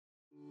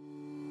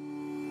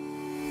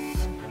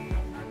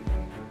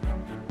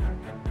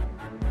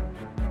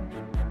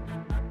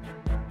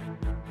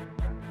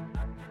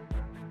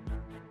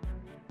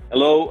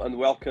Hello and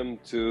welcome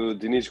to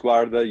Dinis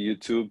Guarda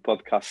YouTube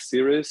podcast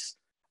series.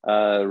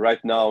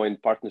 Right now in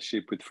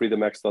partnership with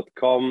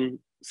freedomx.com,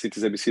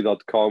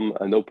 citizabc.com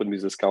and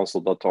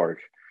openbusinesscouncil.org,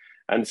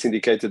 and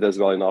syndicated as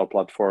well in our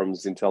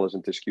platforms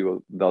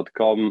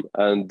intelligenthq.com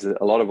and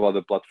a lot of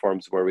other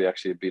platforms where we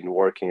actually have been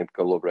working and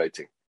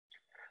collaborating.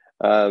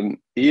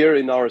 Here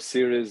in our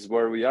series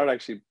where we are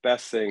actually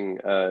passing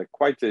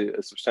quite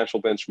a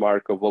substantial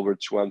benchmark of over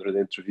 200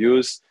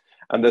 interviews.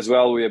 And as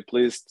well, we are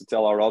pleased to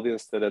tell our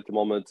audience that at the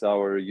moment,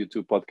 our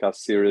YouTube podcast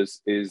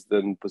series is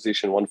in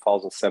position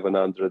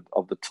 1,700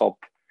 of the top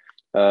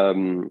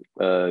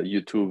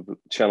YouTube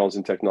channels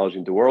in technology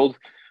in the world.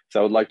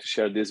 So I would like to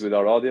share this with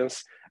our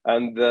audience.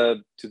 And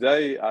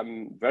today,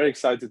 I'm very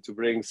excited to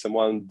bring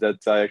someone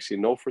that I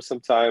actually know for some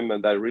time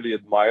and I really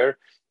admire.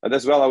 And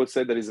as well, I would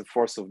say that is a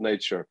force of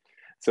nature.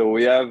 So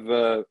we have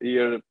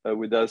here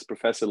with us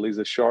Professor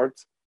Lisa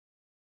Short.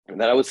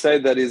 And I would say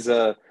that is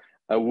a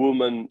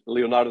woman,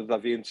 Leonardo da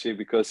Vinci,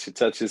 because she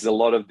touches a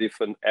lot of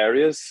different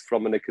areas,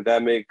 from an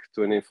academic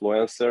to an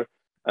influencer,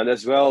 and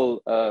as well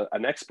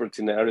an expert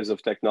in areas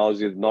of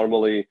technology that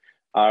normally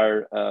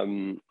are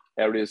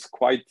areas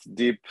quite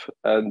deep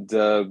and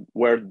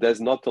where there's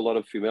not a lot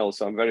of females.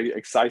 So I'm very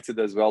excited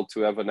as well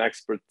to have an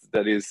expert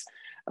that is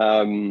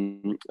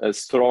a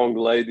strong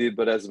lady,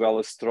 but as well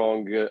a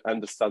strong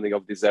understanding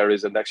of these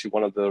areas, and actually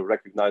one of the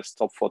recognized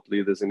top thought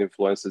leaders and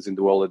influencers in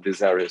the world in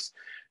these areas.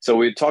 So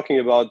we're talking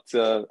about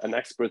an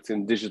expert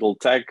in digital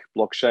tech,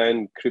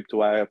 blockchain,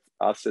 crypto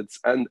assets,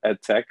 and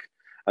EdTech,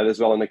 and as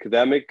well an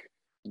academic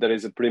that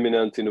is a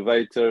preeminent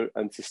innovator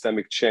and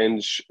systemic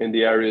change in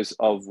the areas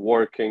of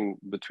working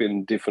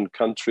between different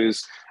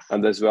countries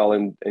and as well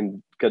in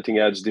cutting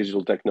edge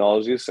digital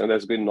technologies, and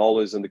has been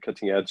always on the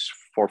cutting edge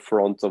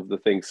forefront of the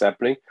things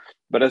happening.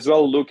 But as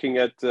well looking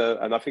at,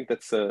 and I think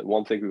that's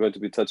one thing we're going to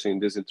be touching in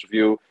this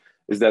interview,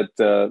 is that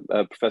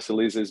Professor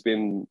Lisa has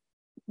been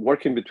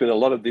working between a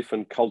lot of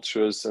different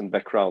cultures and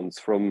backgrounds,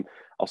 from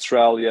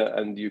Australia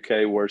and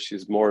UK, where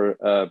she's more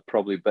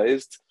probably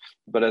based,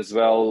 but as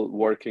well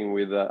working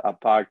with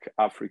APAC,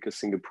 Africa,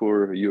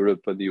 Singapore,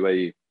 Europe, and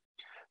UAE.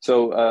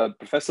 So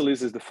Professor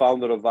Lisa is the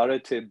founder of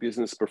Arete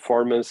Business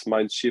Performance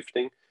Mind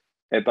Shifting,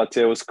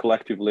 Epateos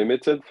Collective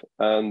Limited,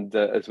 and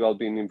as well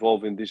being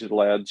involved in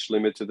Digital Edge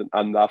Limited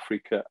and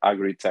Africa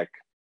Agri-Tech.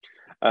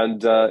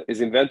 And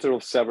is inventor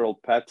of several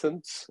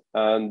patents,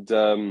 and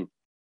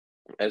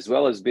as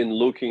well as been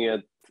looking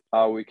at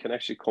how we can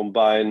actually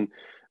combine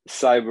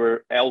cyber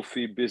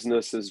healthy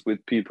businesses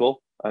with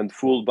people and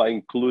fueled by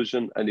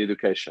inclusion and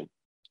education.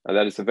 And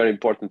that is a very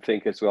important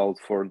thing as well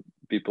for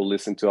people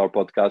listening to our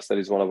podcast. That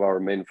is one of our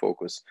main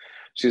focus.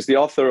 She's the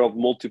author of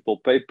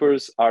multiple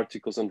papers,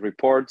 articles, and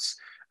reports.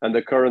 And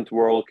the current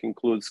work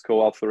includes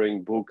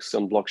co-authoring books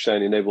on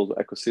blockchain-enabled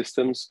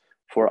ecosystems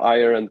for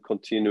higher and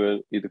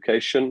continuing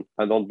education,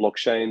 and on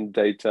blockchain,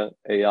 data,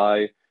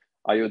 AI,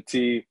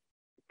 IoT,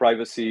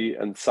 privacy,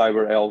 and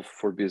cyber health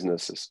for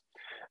businesses.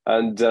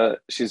 And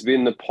she's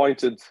been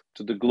appointed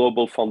to the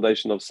Global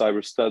Foundation of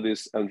Cyber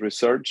Studies and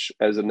Research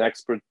as an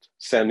expert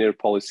senior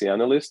policy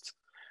analyst,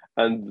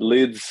 and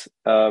leads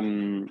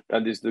and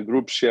is the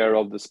group chair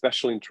of the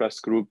special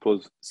interest group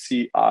of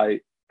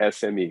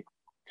CISME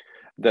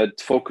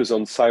that focus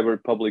on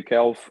cyber public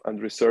health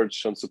and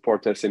research on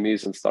support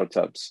SMEs and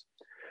startups.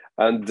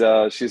 And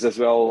she's as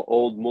well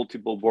held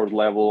multiple board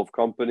level of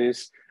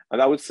companies.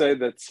 And I would say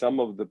that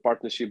some of the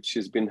partnerships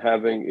she's been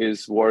having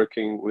is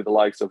working with the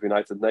likes of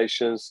United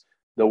Nations,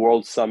 the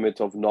World Summit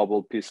of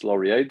Nobel Peace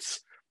Laureates,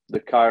 the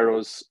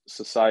Kairos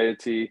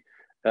Society,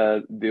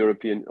 the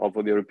European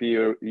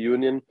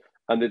Union,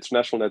 and the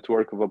International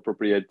Network of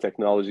Appropriate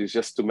Technologies,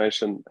 just to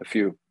mention a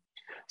few.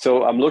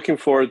 So I'm looking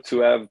forward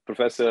to have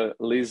Professor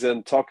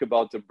Lisa talk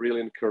about a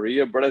brilliant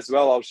career, but as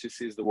well how she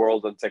sees the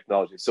world and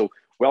technology. So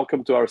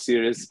welcome to our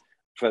series,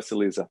 Professor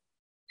Lisa.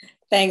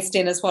 Thanks,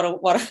 Dennis.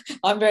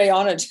 I'm very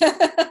honoured.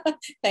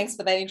 Thanks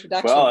for that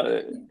introduction.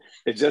 Well,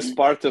 it's just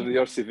part of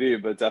your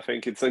CV, but I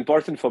think it's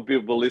important for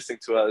people listening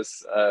to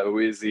us who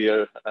is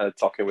here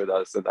talking with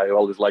us, and I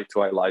always like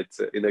to highlight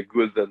in a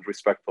good and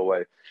respectful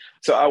way.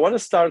 So I want to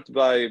start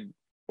by,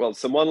 well,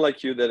 someone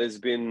like you that has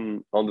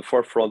been on the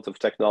forefront of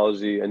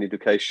technology and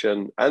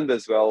education, and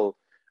as well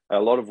a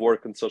lot of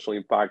work on social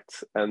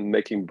impact and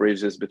making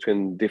bridges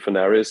between different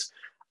areas.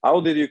 How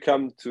did you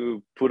come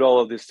to put all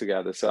of this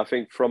together? So I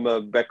think from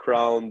a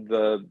background,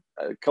 a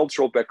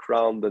cultural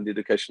background and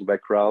education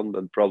background,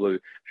 and probably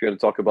if you're going to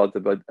talk about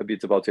a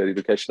bit about your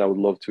education, I would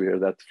love to hear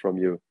that from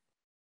you.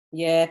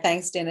 Yeah,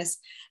 thanks, Dennis.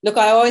 Look,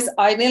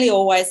 I nearly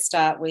always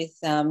start with,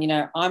 I'm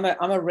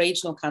a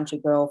regional country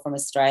girl from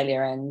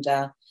Australia, and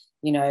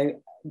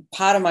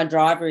part of my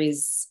driver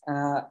is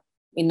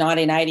in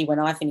 1980 when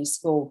I finished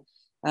school.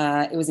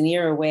 It was an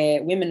era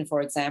where women,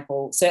 for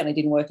example, certainly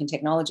didn't work in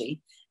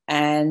technology.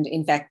 And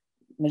in fact,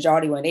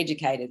 majority weren't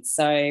educated.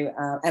 So,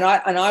 and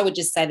I would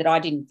just say that I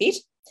didn't fit.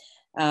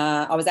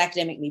 I was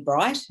academically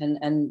bright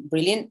and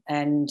brilliant,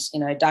 and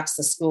ducks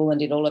to school and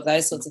did all of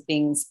those sorts of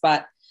things.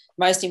 But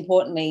most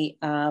importantly,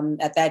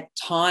 at that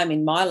time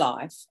in my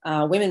life,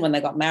 women, when they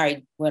got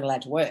married, weren't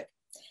allowed to work.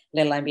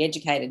 let alone be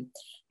educated.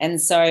 And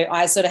so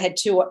I sort of had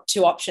two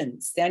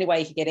options. The only way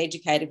you could get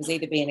educated was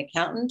either be an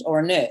accountant or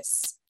a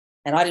nurse.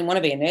 And I didn't want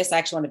to be a nurse. I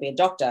actually wanted to be a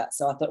doctor.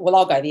 So I thought, well,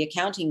 I'll go the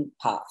accounting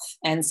path.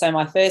 And so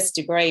my first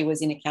degree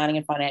was in accounting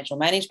and financial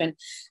management.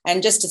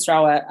 And just to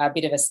throw a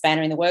bit of a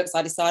spanner in the works,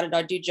 I decided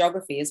I'd do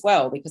geography as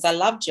well because I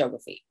love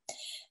geography.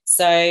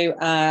 So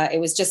it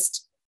was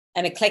just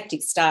an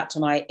eclectic start to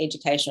my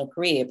educational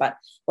career. But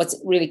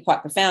what's really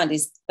quite profound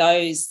is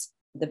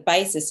the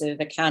basis of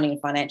accounting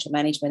and financial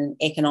management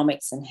and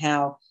economics and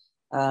how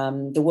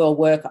the world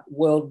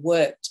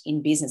worked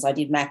in business. I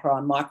did macro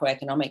and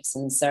microeconomics.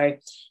 And so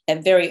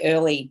that very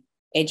early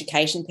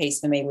education piece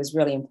for me was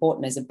really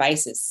important as a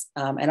basis.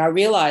 And I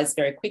realized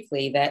very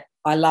quickly that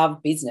I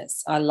loved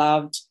business. I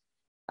loved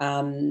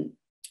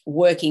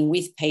working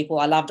with people.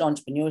 I loved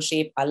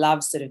entrepreneurship. I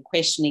loved sort of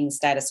questioning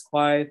status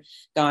quo,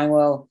 going,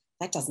 well,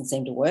 that doesn't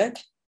seem to work.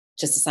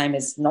 Just the same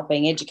as not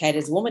being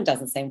educated as a woman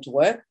doesn't seem to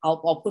work.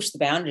 I'll push the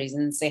boundaries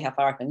and see how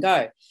far I can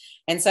go.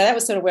 And so that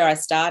was sort of where I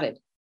started.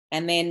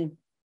 And then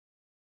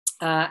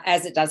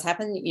as it does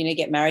happen,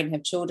 get married and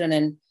have children.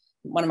 And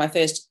one of my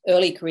first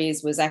early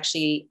careers was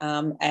actually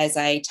as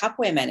a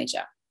Tupperware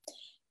manager.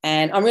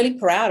 And I'm really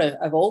proud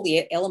of all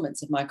the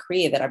elements of my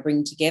career that I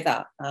bring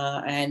together.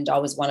 And I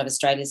was one of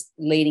Australia's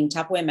leading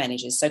Tupperware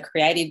managers. So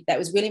that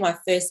was really my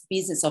first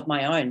business of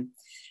my own.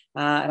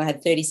 And I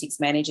had 36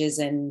 managers,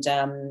 and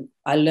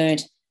I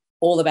learned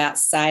all about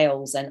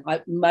sales. And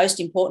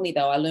most importantly,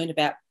 though, I learned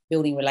about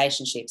building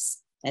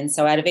relationships. And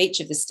so out of each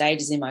of the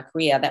stages in my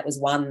career, that was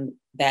one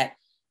that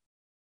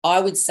I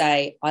would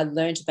say I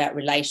learned about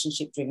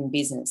relationship-driven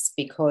business,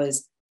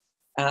 because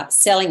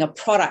selling a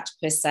product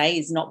per se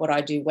is not what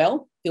I do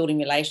well. Building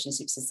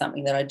relationships is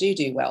something that I do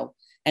well,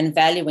 and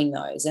valuing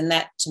those. And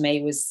that, to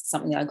me, was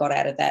something I got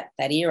out of that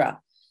era.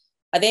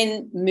 I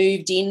then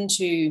moved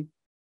into,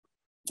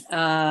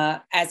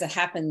 as it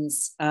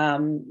happens,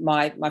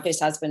 my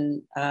first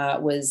husband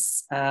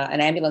was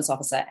an ambulance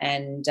officer,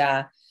 and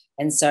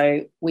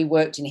so we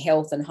worked in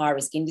health and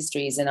high-risk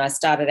industries. And I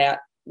started out,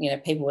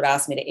 people would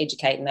ask me to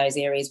educate in those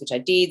areas, which I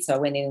did. So I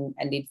went in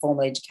and did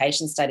formal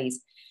education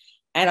studies.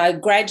 And I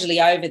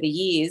gradually, over the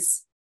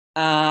years,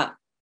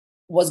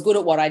 was good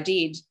at what I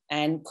did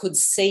and could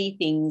see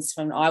things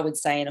from, I would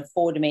say, in a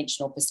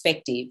four-dimensional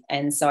perspective.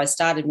 And so I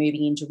started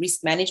moving into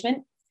risk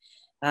management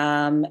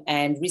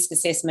and risk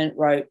assessment,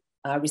 wrote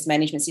risk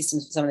management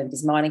systems for some of the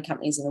biggest mining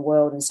companies in the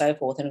world and so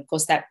forth. And, of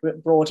course, that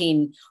brought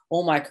in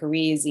all my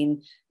careers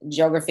in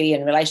geography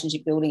and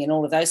relationship building and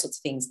all of those sorts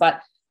of things.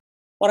 But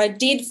what I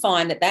did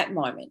find at that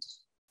moment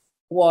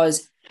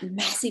was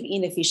massive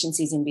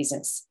inefficiencies in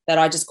business that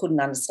I just couldn't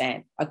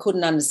understand. I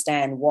couldn't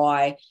understand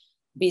why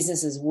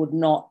businesses would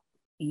not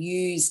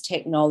use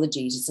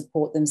technology to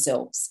support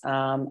themselves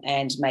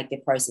and make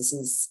their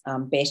processes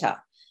better.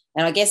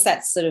 And I guess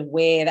that's sort of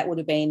where that would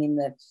have been in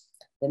the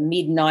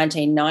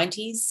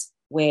mid-1990s,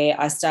 where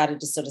I started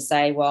to sort of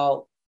say,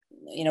 well,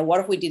 what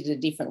if we did it a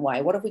different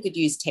way? What if we could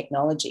use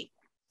technology?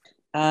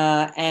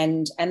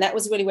 And that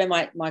was really where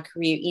my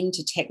career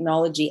into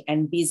technology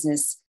and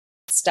business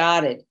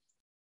started.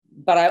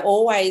 But I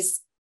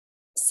always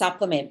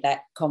supplement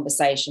that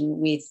conversation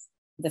with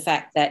the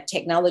fact that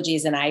technology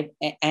is an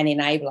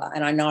enabler.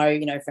 And I know,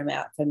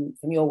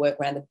 from your work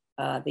around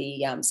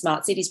the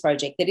Smart Cities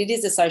project, that it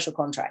is a social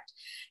contract.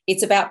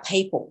 It's about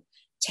people.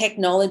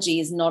 Technology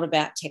is not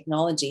about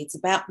technology. It's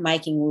about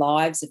making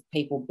lives of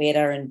people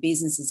better and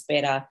businesses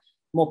better,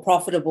 more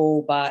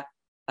profitable. But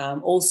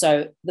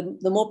also,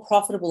 the more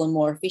profitable and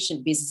more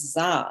efficient businesses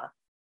are,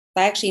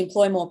 they actually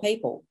employ more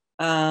people.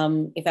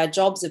 If our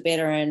jobs are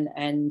better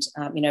and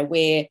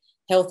we're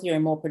healthier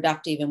and more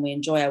productive and we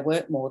enjoy our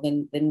work more,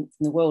 then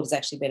the world is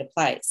actually a better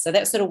place. So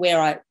that's sort of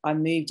where I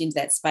moved into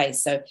that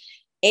space. So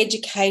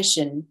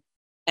education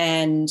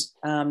and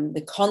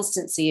the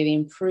constancy of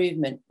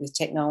improvement with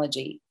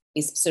technology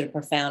is sort of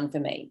profound for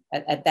me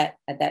at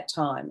that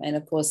time. And,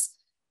 of course,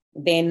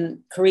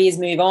 then careers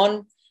move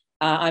on.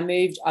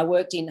 I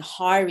worked in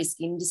high-risk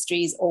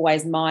industries,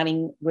 always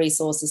mining,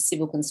 resources,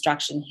 civil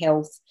construction,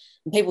 health.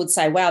 And people would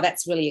say, wow,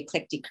 that's really an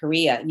eclectic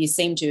career. You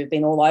seem to have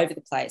been all over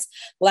the place.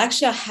 Well,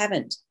 actually, I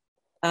haven't.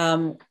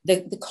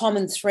 The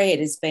common thread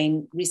has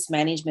been risk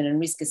management and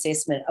risk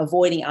assessment,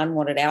 avoiding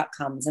unwanted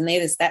outcomes. And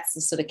that's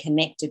the sort of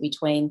connector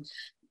between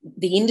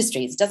the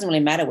industries. It doesn't really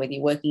matter whether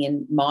you're working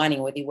in mining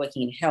or whether you're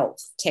working in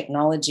health.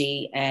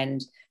 Technology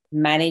and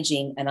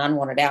managing an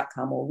unwanted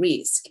outcome or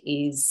risk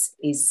is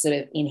sort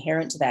of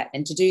inherent to that.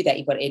 And to do that,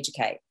 you've got to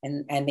educate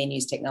and then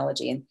use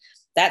technology. And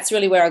that's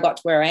really where I got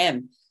to where I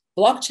am.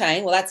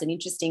 Blockchain, well, that's an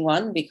interesting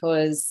one,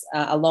 because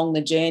along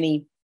the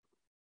journey,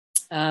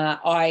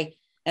 I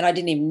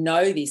didn't even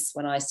know this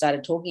when I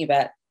started talking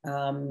about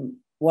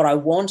what I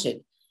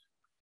wanted.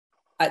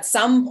 At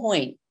some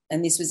point,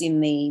 and this was in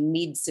the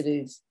mid sort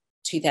of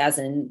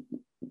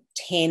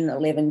 2010,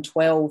 11,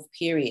 12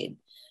 period,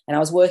 and I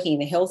was working in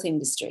the health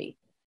industry,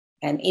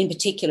 and in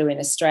particular in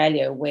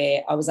Australia,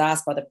 where I was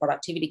asked by the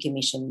Productivity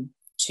Commission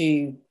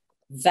to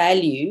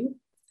value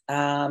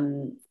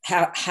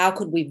how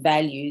could we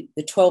value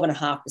the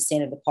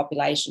 12.5% of the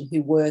population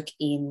who work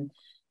in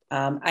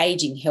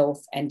aging,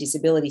 health and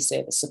disability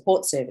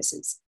support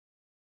services.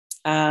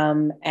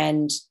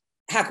 And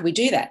how could we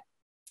do that?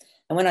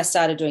 And when I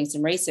started doing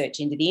some research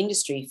into the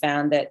industry,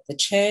 found that the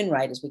churn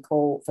rate, as we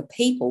call for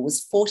people,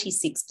 was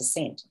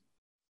 46%.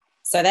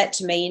 So that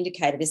to me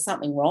indicated there's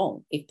something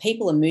wrong. If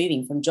people are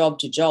moving from job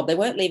to job, they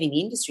weren't leaving the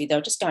industry, they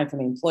were just going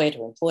from employer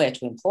to employer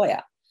to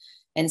employer.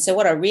 And so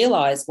what I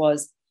realised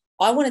was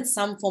I wanted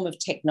some form of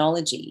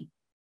technology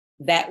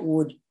that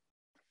would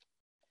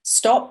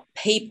stop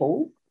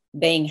people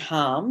being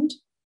harmed,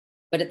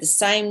 but at the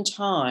same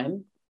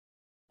time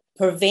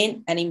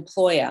prevent an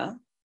employer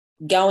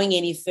going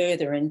any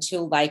further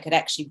until they could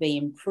actually be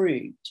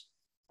improved.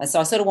 And so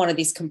I sort of wanted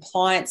this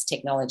compliance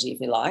technology,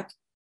 if you like,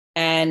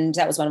 and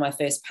that was one of my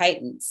first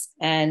patents.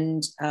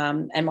 And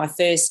my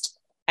first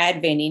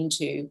advent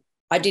into,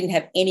 I didn't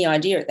have any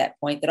idea at that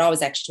point that I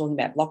was actually talking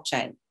about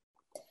blockchain.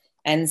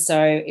 And so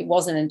it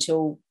wasn't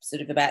until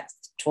sort of about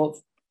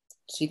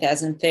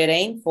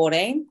 2013,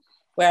 14,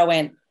 where I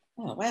went,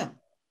 oh, wow,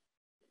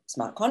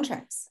 smart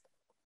contracts,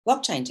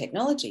 blockchain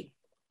technology.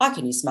 I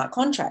can use smart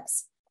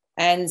contracts.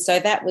 And so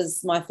that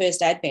was my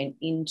first advent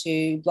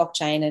into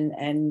blockchain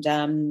and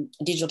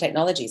digital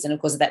technologies. And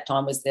of course, at that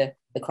time was the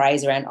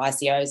craze around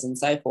ICOs and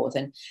so forth.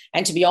 And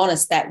to be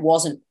honest, that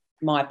wasn't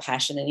my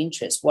passion and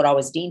interest. What I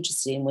was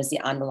interested in was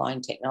the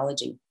underlying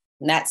technology.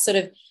 And that's sort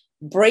of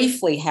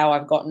briefly how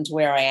I've gotten to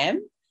where I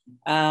am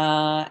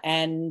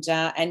and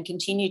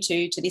continue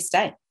to this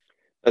day.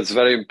 That's a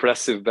very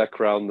impressive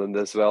background. And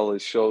as well,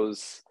 it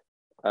shows,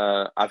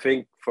 I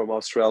think, from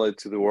Australia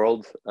to the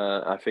world,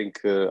 I think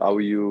how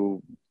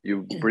you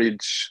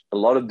bridge a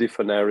lot of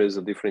different areas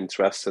of different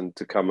interests and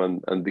to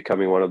come and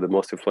becoming one of the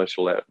most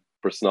influential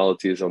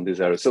personalities on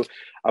this area. So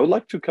I would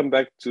like to come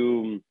back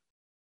to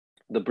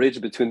the bridge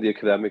between the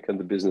academic and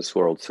the business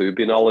world. So you've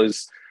been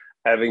always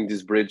having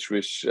this bridge,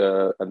 which,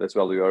 and as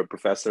well, you are a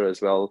professor as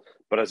well,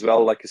 but as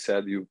well, like you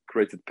said, you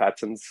created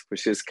patents,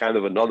 which is kind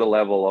of another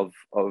level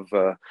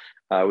of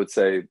I would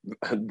say,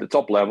 the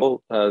top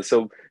level.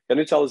 So can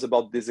you tell us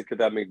about this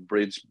academic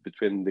bridge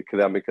between the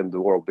academic and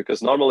the world?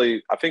 Because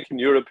normally, I think in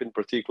Europe in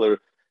particular,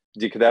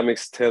 the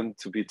academics tend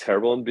to be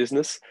terrible in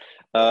business.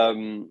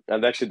 And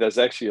actually, there's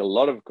actually a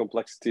lot of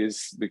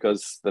complexities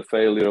because the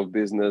failure of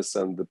business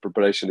and the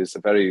preparation is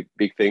a very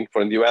big thing.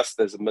 For in the US,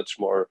 there's a much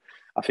more,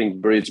 I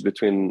think, bridge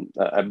between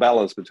a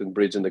balance between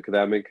bridge and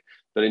academic.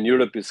 But in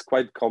Europe, it's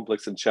quite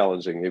complex and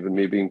challenging. Even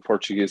me being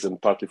Portuguese and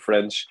partly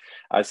French,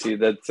 I see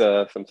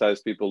that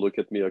sometimes people look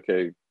at me,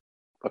 okay,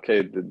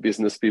 the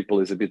business people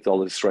is a bit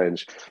always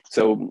strange.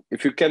 So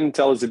if you can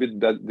tell us a bit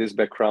about this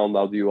background,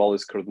 how do you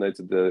always coordinate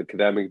the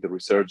academic, the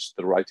research,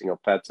 the writing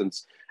of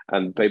patents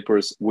and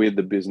papers with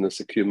the business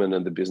acumen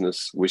and the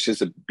business, which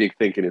is a big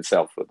thing in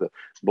itself, for the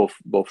both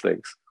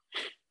things.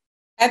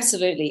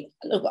 Absolutely.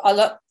 Look,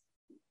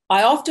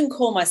 I often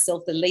call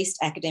myself the least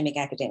academic.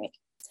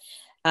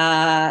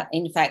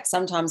 In fact,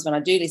 sometimes when I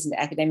do listen to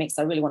academics,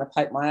 I really want to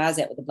poke my eyes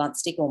out with a blunt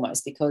stick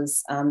almost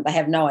because they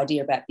have no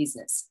idea about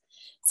business.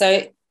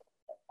 So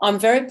I'm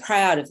very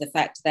proud of the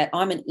fact that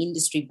I'm an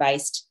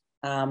industry-based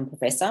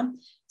professor.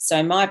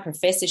 So my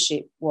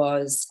professorship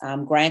was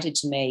granted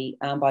to me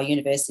by a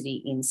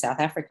university in South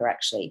Africa,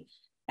 actually.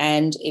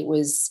 And I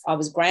was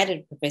granted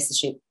a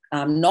professorship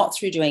not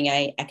through doing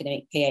an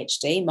academic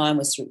PhD. Mine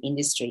was through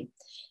industry.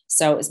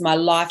 So it was my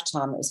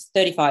lifetime. It was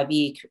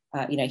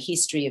 35-year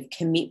history of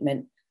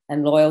commitment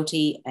and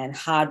loyalty and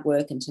hard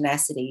work and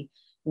tenacity,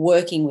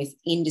 working with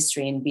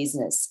industry and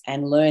business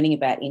and learning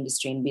about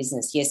industry and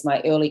business. Yes,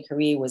 my early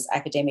career was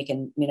academic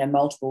and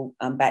multiple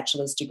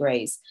bachelor's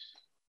degrees.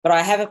 But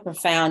I have a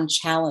profound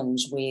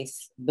challenge with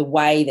the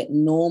way that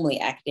normally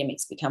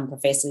academics become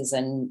professors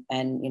and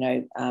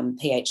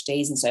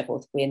PhDs and so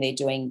forth, when they're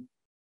doing,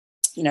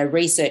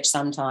 research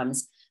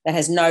sometimes that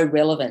has no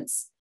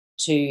relevance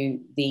to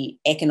the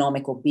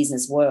economic or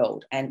business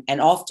world. And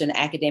often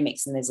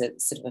academics, and there's a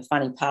sort of a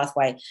funny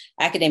pathway,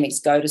 academics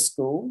go to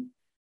school,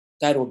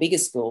 go to a bigger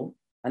school,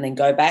 and then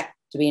go back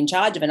to be in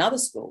charge of another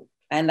school.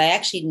 And they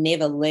actually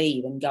never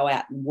leave and go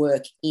out and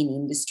work in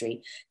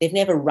industry. They've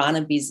never run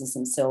a business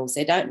themselves.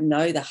 They don't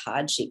know the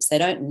hardships. They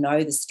don't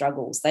know the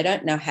struggles. They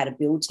don't know how to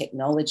build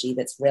technology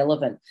that's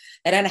relevant.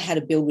 They don't know how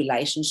to build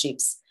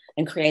relationships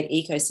and create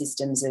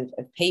ecosystems of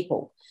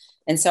people.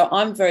 And so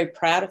I'm very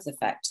proud of the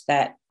fact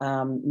that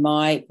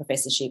my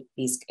professorship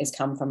has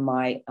come from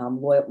my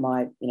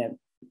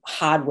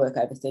hard work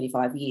over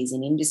 35 years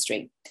in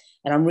industry.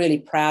 And I'm really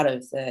proud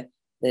of the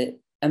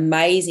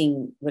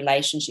amazing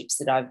relationships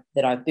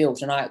that I've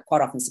built. And I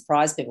quite often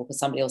surprise people because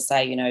somebody will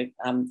say,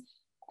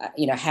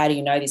 how do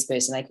you know this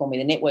person? They call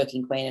me the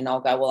networking queen, and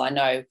I'll go, well, I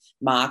know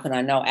Mark and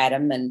I know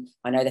Adam and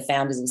I know the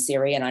founders of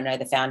Siri and I know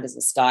the founders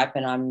of Skype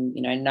and I'm,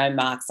 know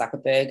Mark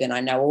Zuckerberg and I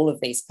know all of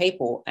these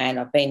people and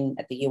I've been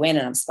at the UN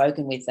and I've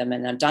spoken with them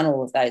and I've done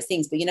all of those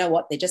things. But you know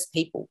what? They're just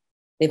people.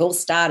 They've all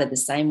started the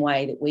same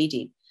way that we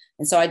did.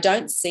 And so I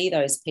don't see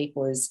those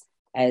people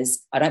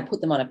as I don't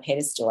put them on a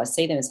pedestal. I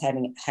see them as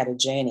having had a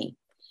journey.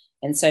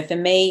 And so for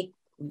me,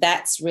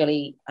 that's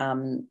really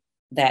the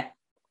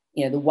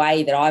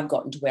way that I've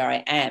gotten to where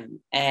I am.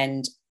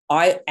 And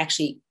I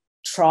actually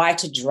try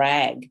to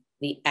drag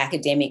the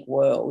academic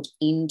world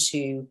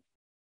into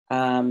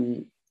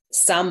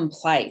some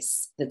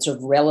place that's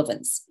of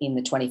relevance in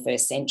the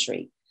 21st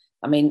century.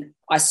 I mean,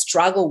 I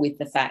struggle with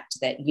the fact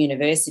that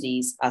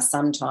universities are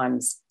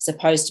sometimes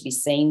supposed to be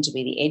seen to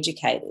be the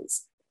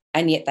educators,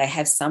 and yet they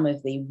have some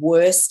of the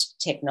worst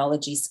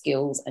technology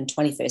skills and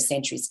 21st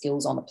century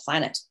skills on the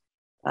planet.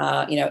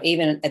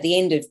 Even at the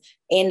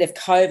end of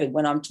COVID,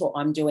 when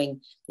I'm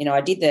doing,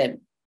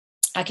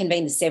 I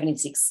convened the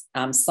 76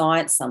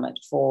 Science Summit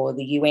for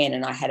the UN,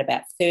 and I had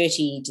about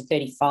 30 to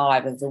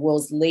 35 of the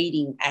world's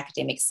leading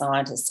academic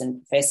scientists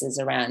and professors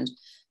around.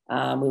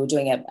 We were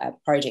doing a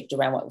project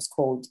around what was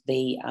called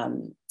the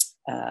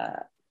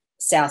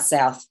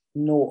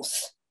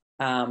South-South-North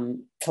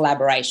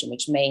collaboration,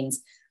 which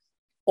means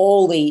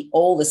all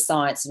the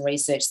science and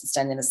research that's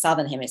done in the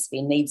Southern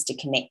Hemisphere needs to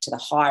connect to the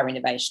higher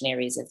innovation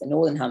areas of the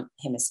Northern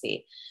Hemisphere.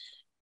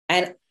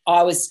 And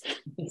I was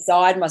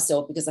beside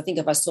myself because I think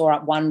if I saw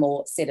up one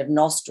more set of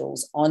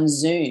nostrils on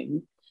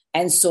Zoom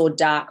and saw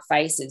dark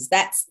faces,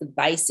 that's the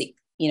basic,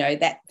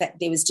 that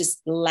there was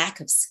just lack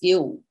of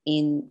skill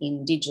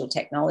in digital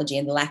technology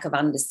and the lack of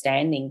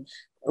understanding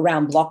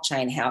around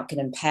blockchain, how it can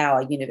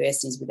empower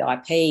universities with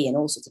IP and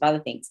all sorts of other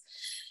things.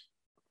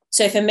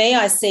 So for me,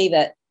 I see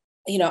that,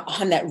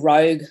 I'm that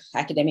rogue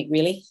academic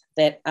really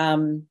that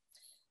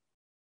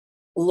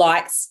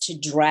likes to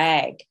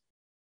drag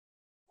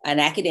an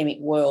academic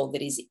world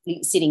that is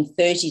sitting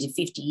 30 to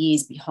 50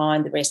 years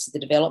behind the rest of the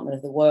development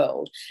of the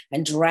world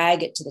and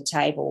drag it to the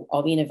table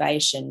of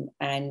innovation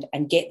and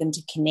get them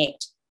to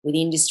connect with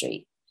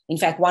industry. In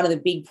fact, one of the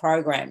big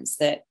programs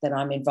that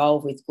I'm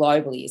involved with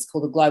globally is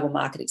called the Global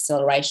Market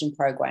Acceleration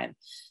Program,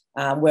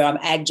 where I'm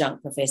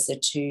adjunct professor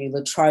to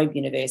La Trobe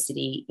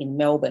University in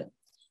Melbourne.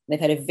 They've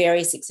had a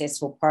very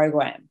successful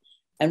program.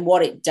 And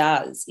what it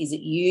does is it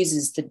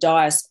uses the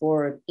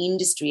diaspora of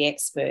industry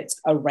experts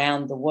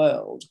around the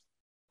world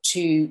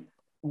to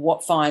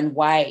find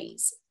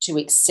ways to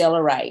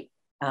accelerate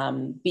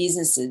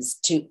businesses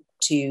to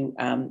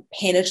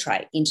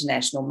penetrate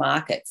international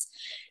markets.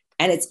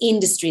 And it's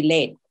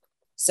industry-led.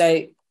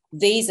 So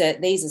these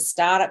are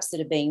startups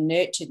that are being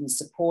nurtured and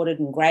supported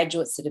and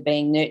graduates that are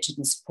being nurtured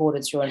and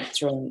supported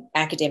through an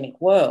academic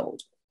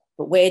world.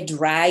 But we're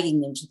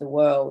dragging them to the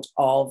world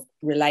of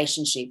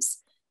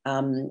relationships,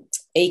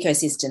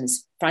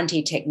 ecosystems,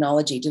 frontier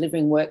technology,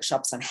 delivering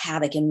workshops on how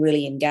they can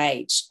really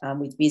engage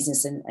with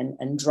business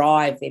and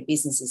drive their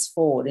businesses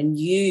forward and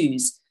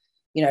use,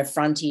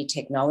 frontier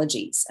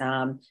technologies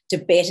to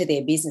better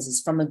their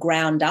businesses from the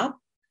ground up.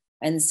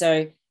 And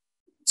so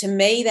to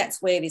me,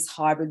 that's where this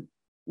hybrid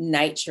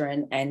nature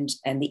and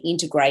the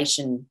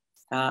integration,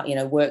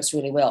 works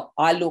really well.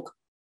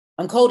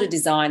 I'm called a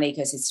design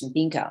ecosystem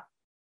thinker.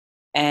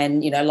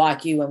 And,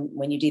 like you,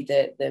 when you did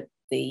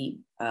the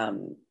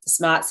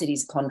Smart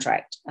Cities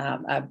contract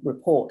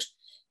report,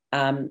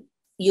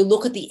 you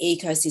look at the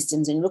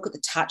ecosystems and you look at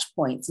the touch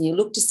points and you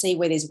look to see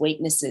where there's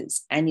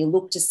weaknesses and you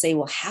look to see,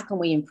 well, how can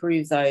we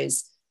improve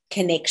those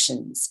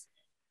connections,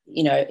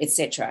 et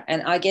cetera.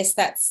 And I guess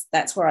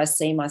that's where I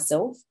see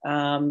myself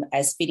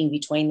as fitting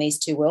between these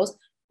two worlds.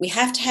 We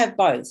have to have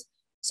both.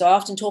 So I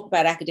often talk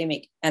about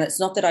academic, and it's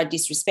not that I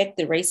disrespect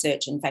the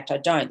research. In fact, I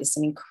don't. There's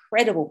some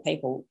incredible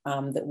people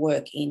that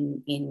work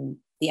in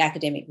the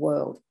academic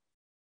world.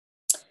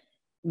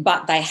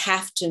 But they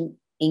have to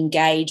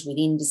engage with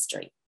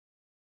industry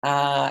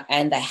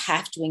and they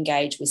have to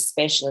engage with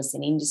specialists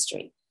in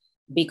industry,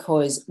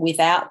 because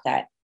without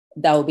that,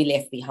 they'll be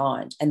left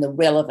behind. And the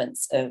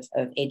relevance of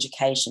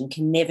education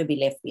can never be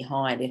left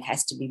behind. It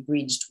has to be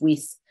bridged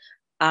with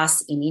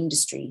us in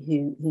industry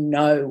who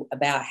know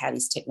about how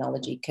this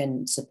technology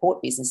can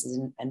support businesses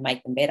and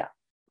make them better.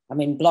 I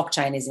mean,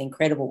 blockchain is an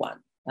incredible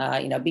one.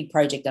 A big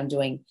project I'm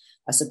doing,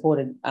 I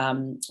supported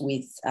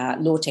with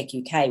LawTech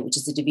UK, which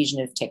is a division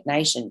of Tech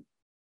Nation,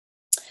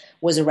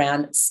 was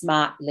around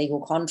smart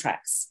legal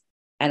contracts.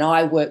 And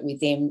I worked with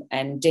them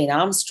and Dean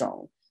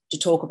Armstrong to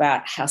talk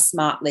about how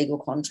smart legal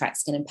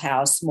contracts can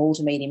empower small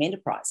to medium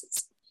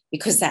enterprises,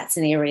 because that's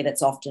an area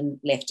that's often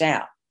left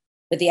out.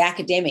 But the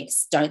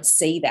academics don't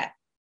see that,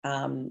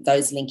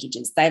 those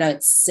linkages. They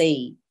don't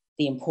see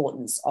the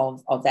importance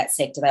of that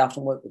sector. They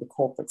often work with the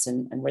corporates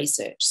and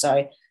research.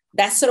 So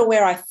that's sort of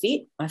where I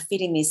fit. I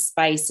fit in this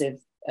space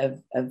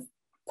of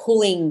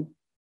pulling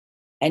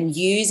and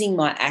using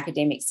my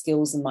academic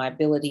skills and my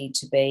ability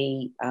to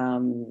be,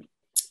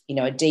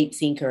 a deep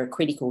thinker, a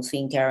critical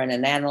thinker, and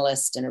an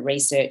analyst and a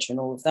researcher and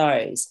all of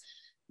those,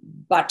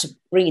 but to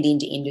bring it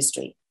into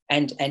industry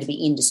and to be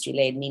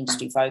industry-led and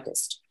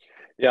industry-focused.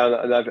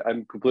 Yeah, and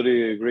I'm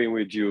completely agreeing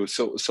with you.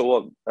 So,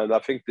 and I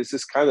think this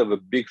is kind of a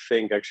big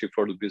thing actually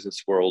for the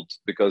business world,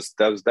 because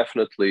there's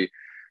definitely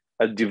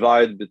a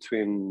divide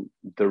between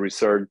the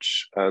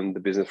research and the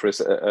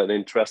business. An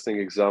interesting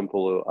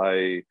example,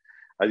 I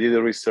did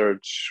a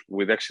research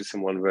with actually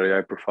someone very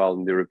high profile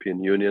in the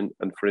European Union.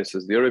 And for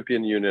instance, the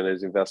European Union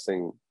is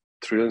investing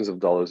trillions of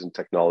dollars in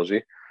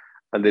technology,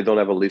 and they don't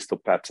have a list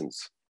of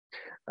patents.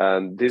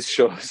 And this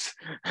shows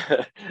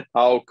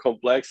how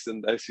complex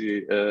and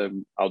actually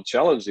how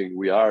challenging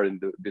we are in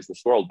the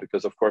business world,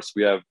 because of course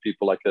we have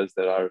people like us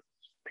that are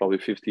probably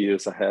 50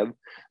 years ahead.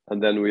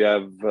 And then we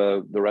have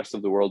the rest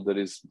of the world that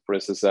is, for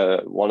instance,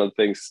 one of the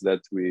things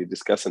that we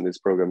discuss in this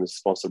program is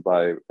sponsored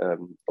by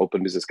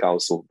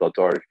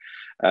openbusinesscouncil.org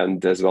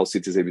and as well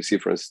Cities ABC,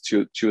 for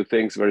instance. Two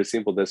things very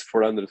simple. There's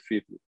around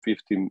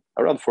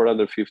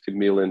 450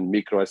 million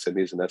micro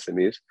SMEs and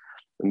SMEs,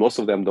 and most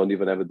of them don't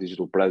even have a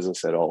digital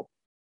presence at all.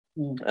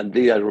 And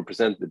they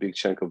represent the big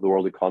chunk of the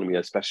world economy,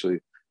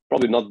 especially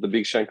probably not the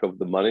big chunk of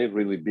the money,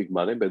 really big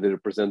money, but they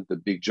represent the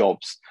big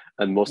jobs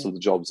and most of the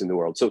jobs in the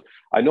world. So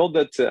I know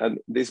that, and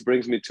this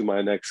brings me to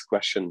my next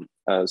question.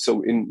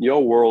 So in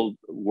your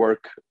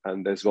work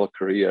and as well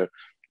career,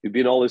 you've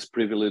been always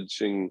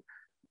privileging,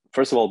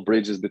 first of all,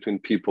 bridges between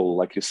people,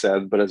 like you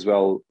said, but as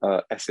well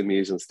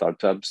SMEs and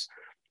startups.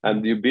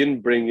 And you've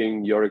been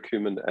bringing your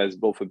acumen as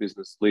both a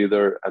business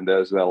leader and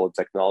as well a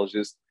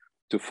technologist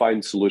to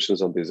find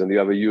solutions on this. And you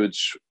have a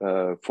huge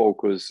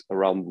focus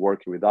around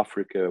working with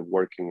Africa,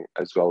 working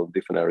as well in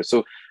different areas.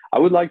 So I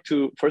would like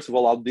to, first of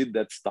all, how did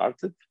that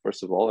started,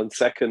 first of all? And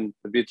second,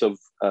 a bit of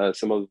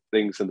some of the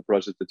things in the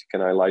project that you can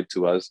highlight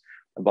to us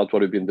about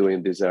what you've been doing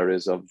in these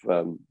areas of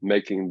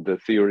making the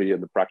theory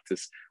and the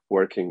practice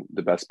working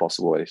the best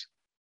possible ways.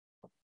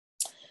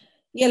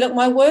 Yeah, look,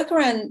 my work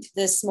around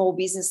the small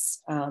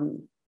business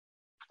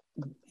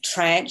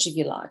tranche, if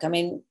you like. I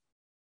mean,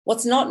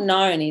 what's not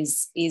known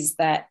is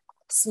that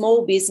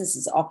small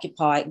businesses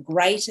occupy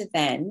greater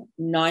than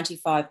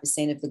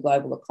 95% of the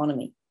global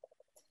economy,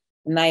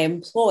 and they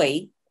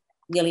employ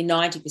nearly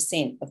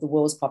 90% of the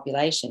world's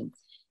population.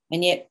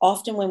 And yet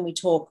often when we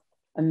talk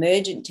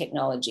emergent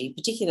technology,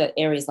 particular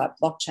areas like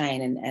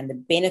blockchain and the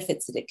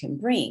benefits that it can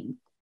bring,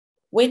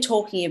 we're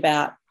talking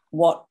about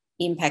what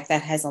impact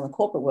that has on the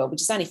corporate world,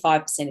 which is only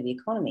 5% of the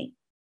economy.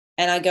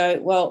 And I go,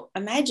 well,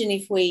 imagine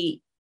if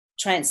we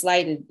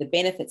translated the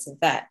benefits of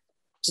that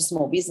to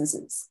small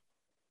businesses.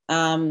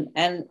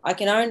 And I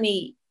can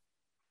only,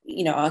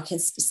 I can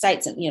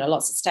state,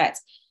 lots of stats.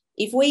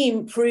 If we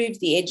improve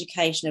the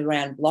education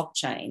around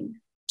blockchain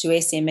to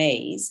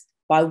SMEs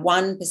by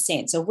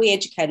 1%, so if we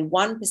educated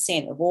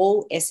 1% of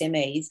all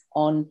SMEs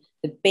on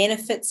the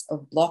benefits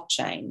of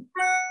blockchain,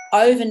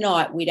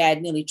 overnight we'd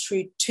add nearly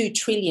 $2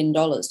 trillion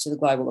to the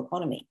global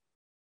economy.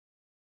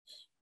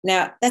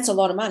 Now, that's a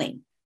lot of money,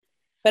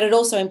 but it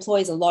also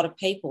employs a lot of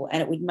people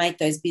and it would make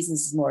those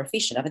businesses more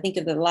efficient. If I think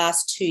of the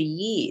last 2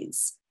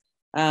 years,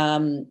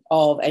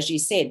 as you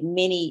said,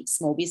 many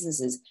small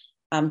businesses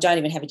don't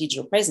even have a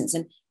digital presence.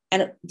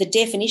 And the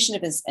definition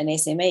of an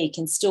SME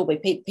can still be,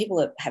 people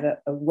that have a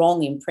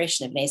wrong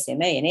impression of an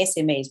SME. An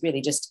SME is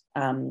really just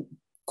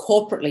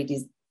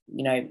corporately,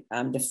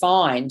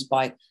 defined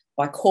by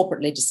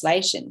corporate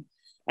legislation.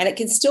 And it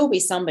can still be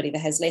somebody that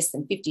has less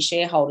than 50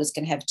 shareholders,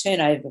 can have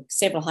turnover of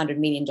several $100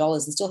 million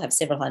and still have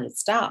several hundred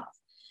staff.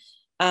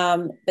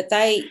 But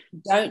they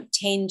don't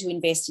tend to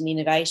invest in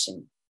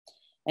innovation.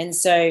 And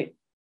so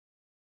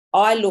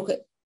I look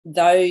at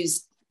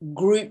those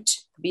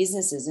grouped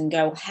businesses and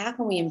go, how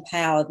can we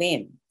empower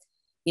them?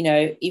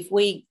 If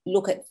we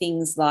look at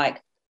things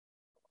like,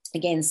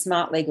 again,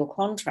 smart legal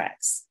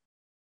contracts.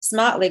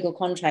 Smart legal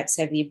contracts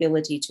have the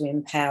ability to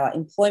empower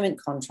employment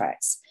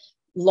contracts,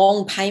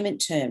 long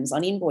payment terms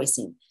on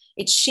invoicing.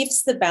 It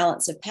shifts the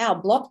balance of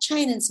power.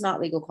 Blockchain and smart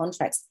legal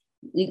contracts,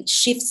 it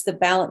shifts the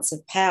balance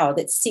of power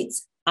that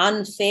sits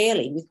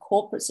unfairly with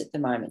corporates at the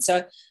moment.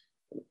 So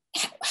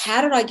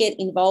how did I get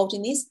involved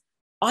in this?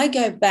 I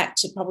go back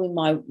to probably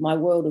my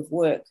world of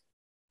work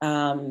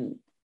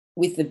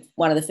with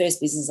one of the first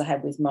businesses I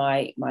had with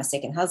my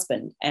second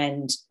husband,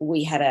 and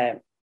we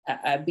had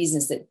a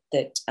business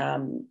that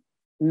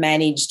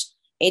managed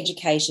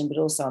education but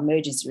also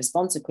emergency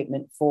response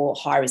equipment for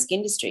high-risk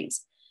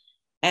industries.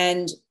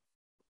 And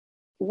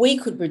we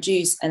could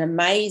produce an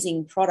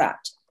amazing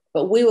product,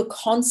 but we were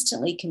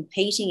constantly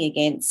competing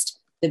against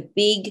the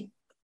big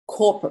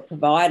corporate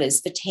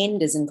providers for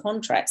tenders and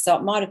contracts. So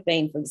it might have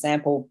been, for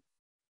example,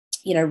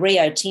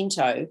 Rio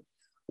Tinto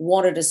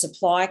wanted a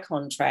supply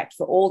contract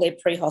for all their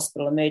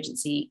pre-hospital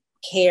emergency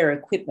care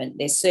equipment,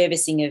 their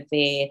servicing of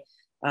their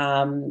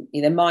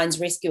mines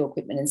rescue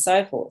equipment and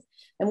so forth.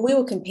 And we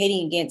were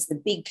competing against the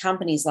big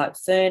companies like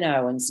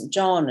Furno and St.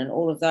 John and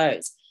all of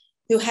those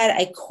who had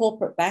a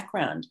corporate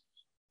background.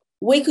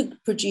 We could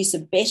produce a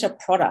better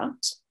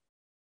product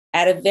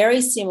at a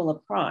very similar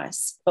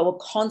price, but were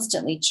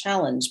constantly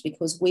challenged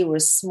because we were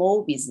a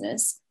small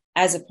business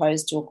as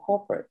opposed to a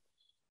corporate.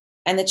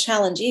 And the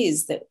challenge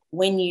is that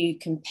when you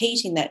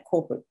compete in that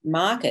corporate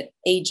market,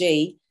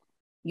 e.g.,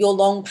 your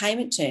long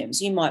payment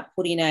terms, you might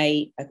put in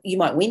you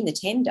might win the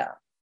tender,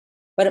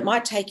 but it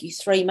might take you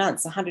 3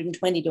 months,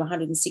 120 to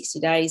 160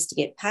 days to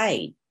get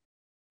paid.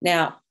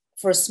 Now,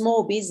 for a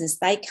small business,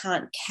 they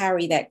can't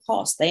carry that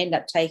cost. They end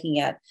up taking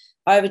out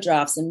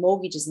overdrafts and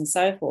mortgages and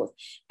so forth.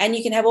 And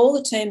you can have all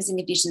the terms and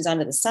conditions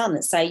under the sun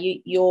that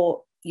say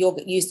you're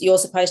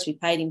supposed to be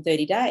paid in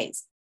 30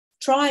 days.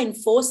 Try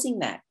enforcing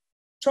that.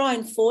 try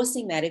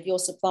enforcing that if you're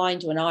supplying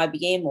to an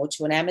IBM or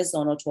to an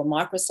Amazon or to a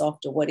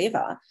Microsoft or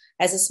whatever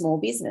as a small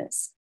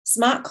business.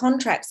 Smart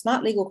contracts,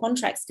 smart legal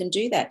contracts can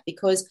do that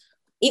because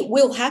it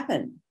will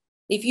happen.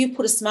 If you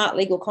put a smart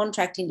legal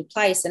contract into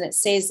place and it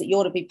says that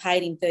you're to be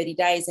paid in 30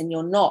 days and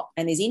you're not,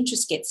 and there's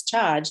interest gets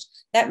charged,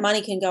 that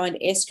money can go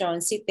into escrow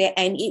and sit there,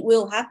 and it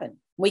will happen.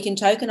 We can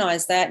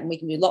tokenize that and we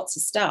can do lots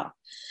of stuff.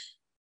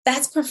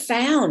 That's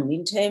profound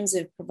in terms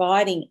of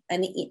providing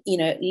and,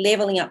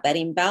 leveling up that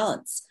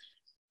imbalance.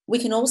 We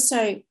can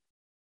also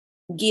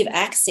give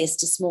access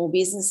to small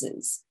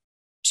businesses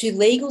to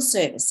legal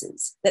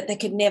services that they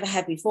could never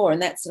have before.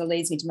 And that sort of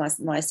leads me to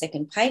my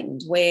second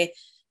patent, where,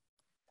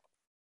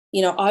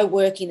 I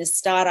work in a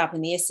startup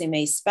in the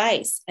SME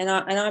space, and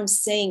I'm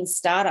seeing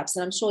startups,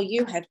 and I'm sure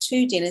you have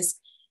too, Dennis,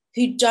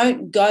 who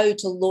don't go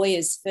to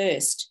lawyers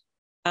first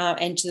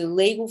and to the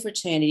legal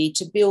fraternity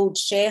to build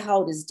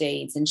shareholders'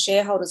 deeds and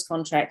shareholders'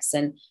 contracts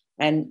and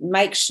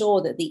make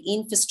sure that the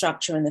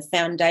infrastructure and the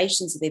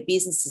foundations of their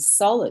business is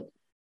solid.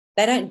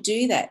 They don't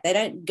do that. They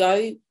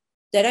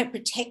don't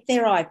protect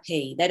their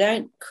IP. They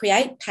don't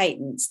create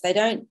patents. They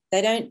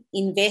don't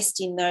invest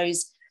in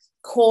those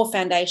core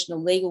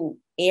foundational legal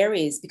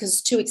areas because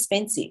it's too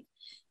expensive.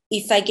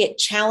 If they get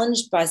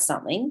challenged by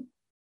something,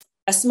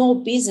 a small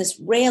business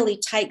rarely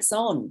takes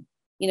on,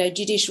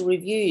 judicial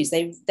reviews.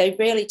 They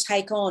rarely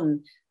take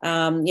on,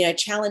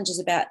 challenges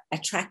about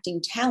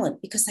attracting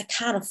talent because they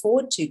can't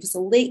afford to, because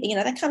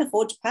they can't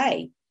afford to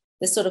pay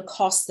the sort of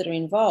costs that are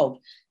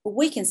involved. But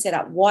we can set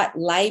up white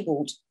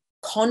labelled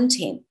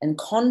content and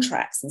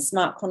contracts and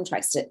smart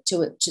contracts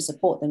to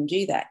support them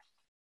do that.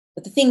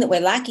 But the thing that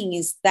we're lacking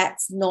is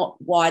that's not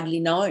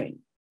widely known,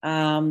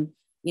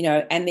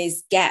 and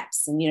there's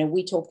gaps. And,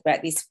 we talked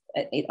about this,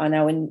 I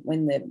know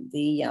when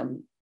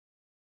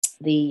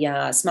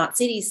the Smart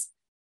Cities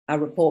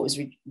report was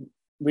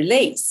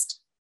released.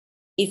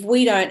 If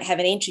we don't have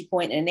an entry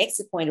point and an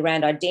exit point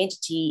around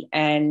identity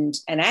and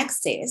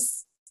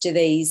access to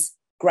these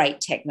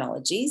great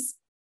technologies,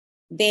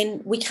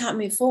 then we can't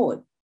move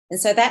forward. And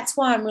so that's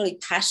why I'm really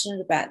passionate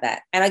about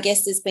that. And I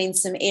guess there's been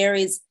some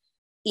areas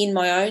in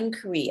my own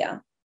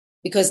career,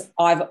 because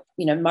I've,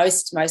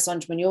 most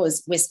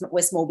entrepreneurs,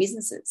 we're small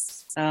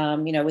businesses.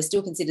 We're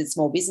still considered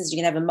small business. You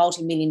can have a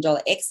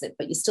multi-million-dollar exit,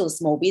 but you're still a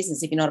small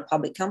business if you're not a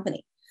public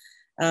company.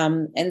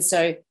 And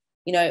so,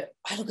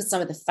 I look at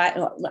some of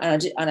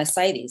the, and I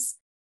say this,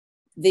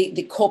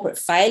 the corporate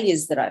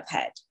failures that I've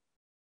had,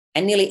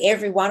 and nearly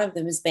every one of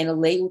them has been a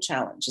legal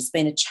challenge. It's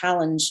been a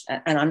challenge,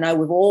 and I know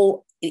we've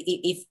all,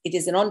 if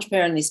there's an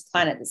entrepreneur on this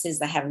planet that says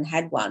they haven't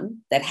had one,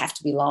 they'd have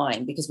to be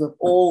lying, because we've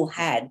all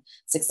had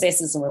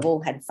successes and we've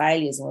all had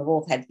failures and we've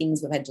all had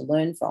things we've had to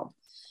learn from.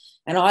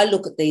 And I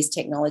look at these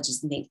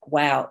technologies and think,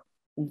 wow,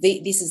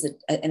 this is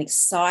an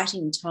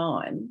exciting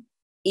time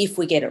if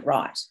we get it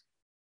right.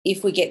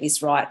 If we get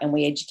this right and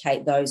we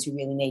educate those who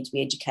really need to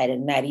be educated,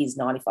 and that is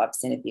 95%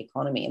 of the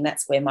economy. And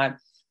that's where my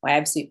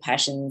absolute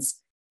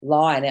passions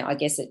lie. And I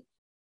guess it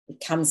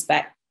comes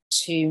back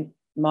to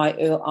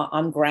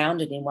I'm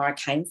grounded in where I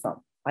came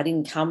from. I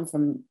didn't come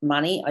from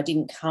money. I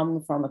didn't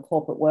come from a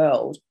corporate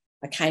world.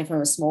 I came from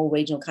a small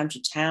regional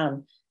country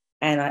town,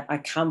 and I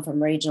come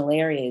from regional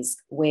areas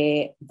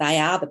where they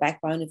are the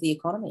backbone of the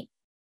economy.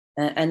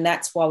 And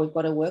that's why we've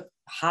got to work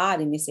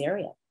hard in this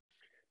area.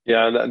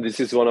 Yeah, and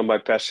this is one of my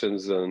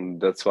passions, and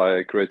that's why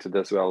I created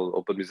as well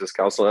Open Business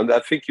Council. And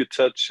I think you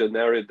touch an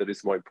area that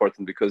is more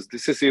important, because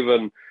this is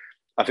even,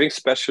 I think,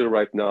 special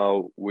right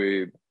now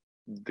with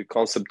the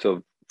concept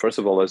of, first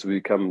of all, as we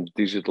become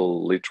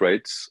digital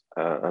literates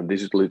and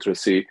digital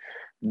literacy,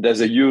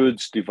 there's a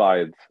huge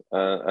divide.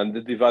 And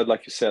the divide,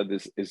 like you said,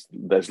 is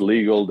there's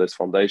legal, there's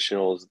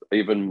foundational.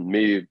 Even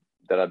me,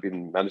 that I've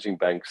been managing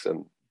banks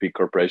and big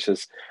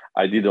corporations,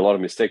 I did a lot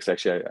of mistakes.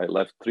 Actually, I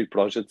left 3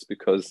 projects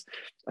because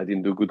I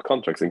didn't do good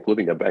contracts,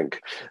 including a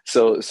bank.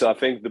 So I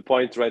think the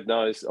point right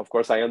now is, of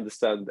course, I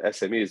understand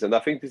SMEs, and I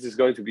think this is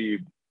going to be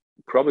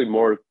probably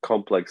more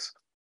complex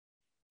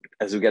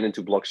as we get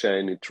into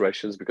blockchain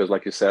iterations, because,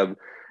 like you said,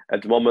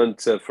 at the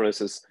moment, for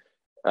instance,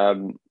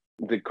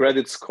 the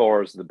credit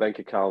scores, the bank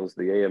accounts,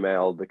 the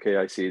AML, the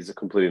KYC is a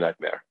complete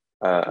nightmare.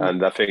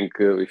 And I think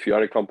if you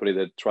are a company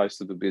that tries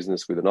to do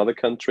business with another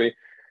country,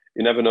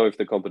 you never know if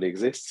the company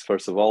exists,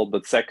 first of all.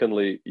 But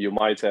secondly, you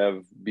might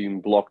have been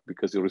blocked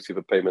because you receive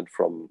a payment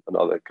from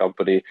another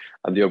company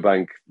and your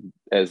bank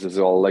has as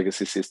well a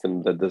legacy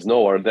system that does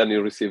know, or then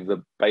you receive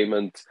the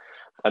payment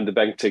and the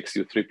bank takes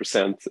you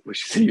 3%,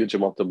 which is a huge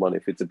amount of money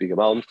if it's a big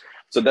amount.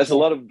 So there's a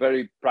lot of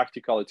very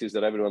practicalities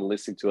that everyone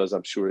listening to us,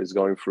 I'm sure, is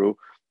going through,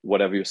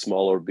 whatever your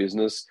small or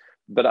business.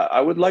 But I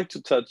would like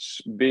to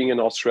touch, being an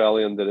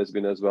Australian that has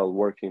been as well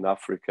working in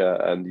Africa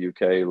and the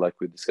UK, like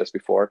we discussed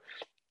before,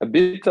 a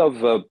bit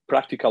of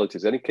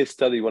practicalities. Any case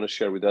study you want to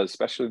share with us,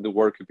 especially the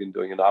work you've been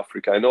doing in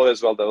Africa? I know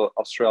as well that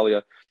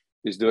Australia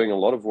is doing a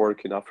lot of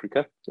work in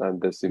Africa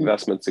and there's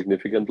investment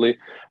significantly.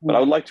 But I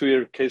would like to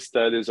hear case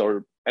studies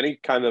or any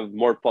kind of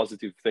more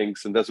positive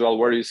things, and as well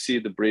where you see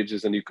the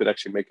bridges and you could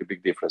actually make a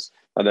big difference.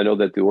 And I know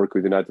that you work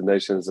with the United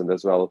Nations, and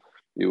as well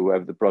you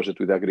have the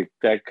project with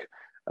EdTech.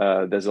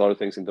 There's a lot of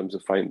things in terms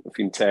of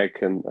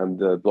fintech and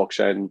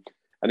blockchain.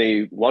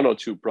 Any one or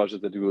two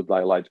projects that you would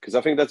highlight? Because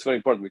I think that's very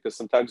important, because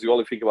sometimes you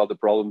only think about the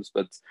problems,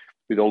 but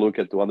we don't look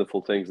at the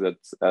wonderful things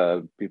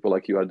that people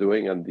like you are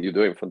doing, and you're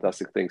doing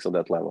fantastic things on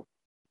that level.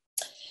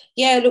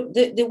 Yeah, look,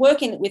 the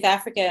work with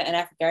Africa and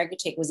Africa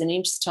Agritech was an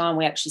interesting time.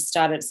 We actually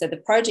started, so the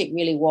project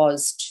really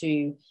was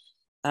to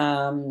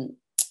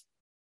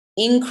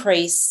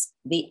increase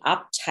the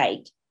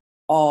uptake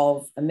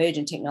of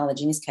emergent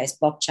technology, in this case,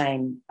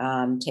 blockchain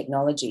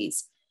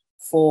technologies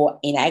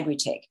in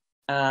agritech.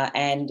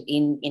 And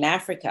in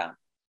Africa,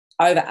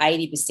 over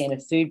 80%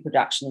 of food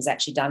production is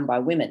actually done by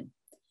women.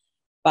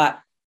 But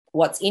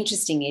what's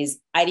interesting is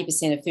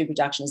 80% of food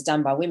production is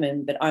done by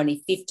women, but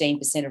only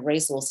 15% of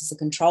resources are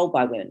controlled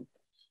by women.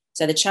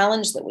 So the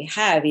challenge that we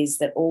have is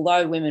that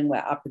although women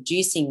are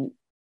producing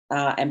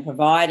and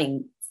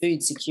providing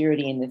food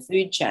security in the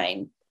food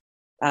chain,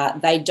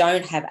 they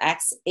don't have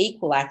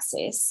equal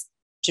access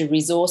to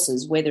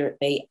resources, whether it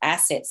be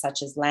assets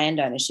such as land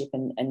ownership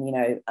and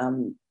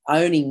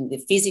owning the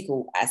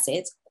physical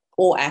assets,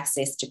 or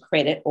access to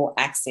credit or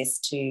access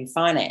to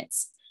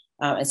finance.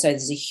 And so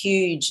there's a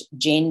huge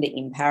gender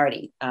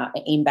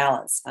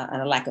imbalance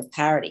and a lack of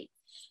parity.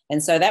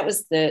 And so that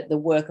was the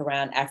work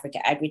around Africa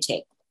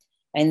Agritech.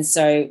 And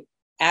so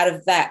out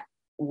of that,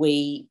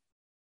 we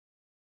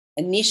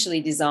initially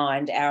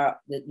designed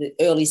the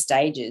early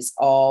stages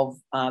of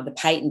the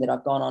patent that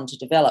I've gone on to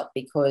develop,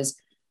 because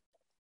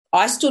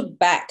I stood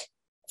back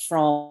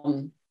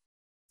from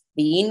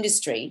the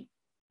industry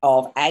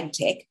of ag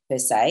tech per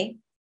se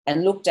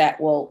and looked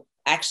at, well,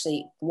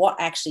 actually, what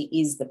actually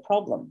is the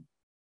problem?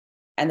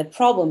 And the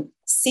problem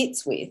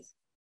sits with,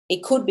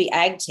 it could be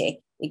ag tech,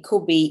 it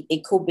could be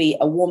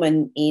a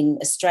woman in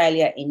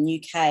Australia, in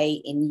UK,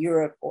 in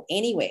Europe, or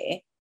anywhere.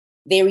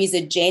 There is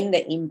a gender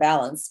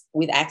imbalance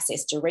with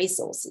access to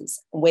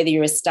resources, whether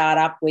you're a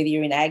startup, whether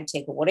you're in ag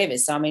tech or whatever.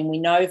 So, I mean, we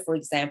know, for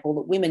example,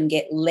 that women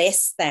get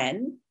less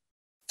than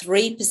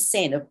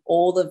 3% of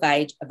all the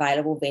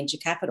available venture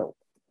capital.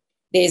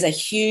 There's a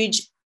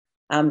huge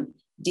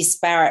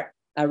disparate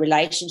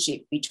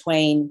relationship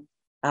between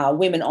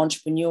women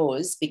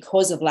entrepreneurs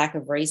because of lack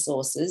of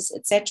resources,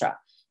 etc.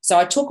 So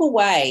I took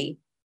away,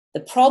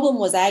 the problem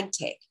was ag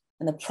tech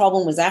and the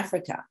problem was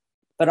Africa,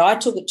 but I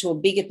took it to a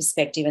bigger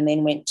perspective and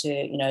then went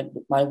to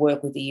my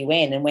work with the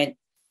UN and went,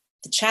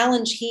 the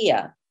challenge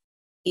here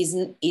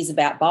is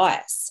about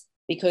bias,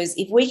 because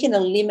if we can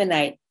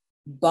eliminate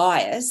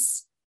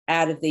bias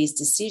out of these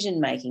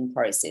decision-making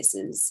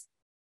processes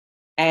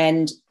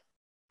and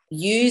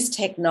use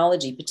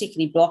technology,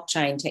 particularly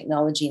blockchain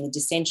technology in the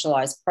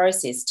decentralized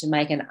process, to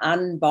make an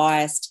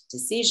unbiased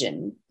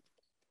decision,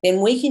 then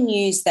we can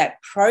use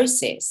that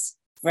process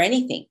for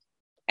anything.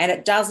 And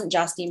it doesn't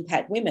just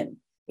impact women.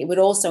 It would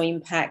also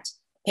impact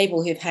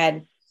people who've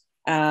had,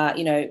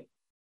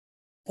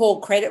 poor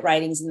credit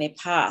ratings in their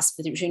past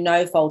through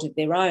no fault of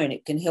their own.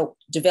 It can help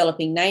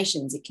developing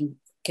nations. It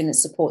can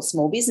support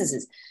small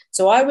businesses.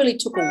 So I really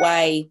took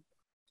away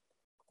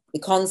the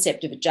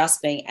concept of it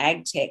just being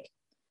ag tech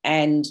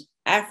and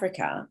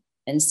Africa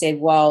and said,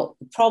 well,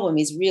 the problem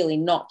is really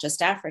not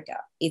just Africa,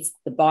 it's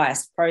the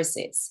biased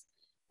process.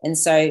 And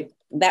so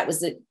that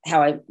was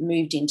how I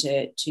moved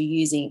into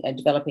using and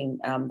developing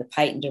the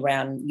patent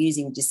around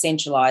using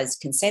decentralized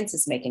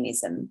consensus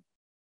mechanism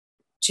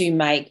to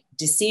make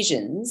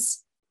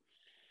decisions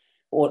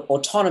or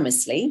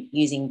autonomously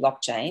using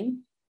blockchain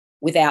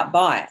without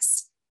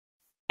bias.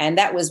 And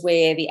that was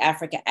where the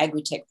Africa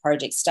Agritech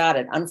project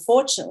started.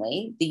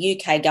 Unfortunately, the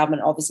UK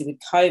government, obviously with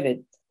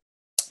COVID,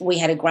 we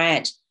had a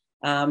grant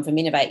from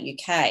Innovate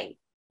UK.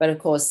 But of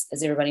course,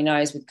 as everybody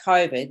knows, with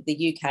COVID,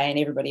 the UK and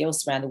everybody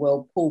else around the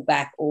world pulled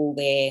back all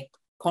their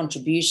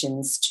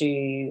contributions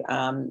to,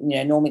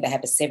 normally they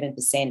have a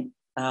 7%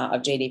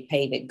 of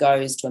GDP that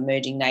goes to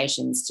emerging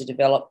nations to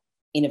develop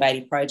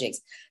innovative projects.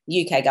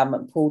 The UK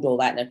government pulled all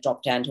that and it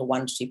dropped down to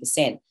 1% to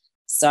 2%.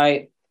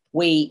 So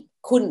we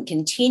couldn't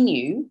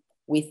continue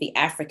with the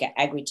Africa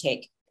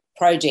Agritech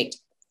project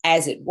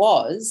as it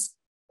was.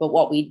 But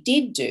what we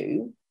did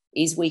do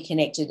is we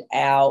connected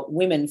our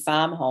women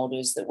farm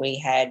holders that we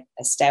had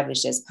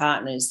established as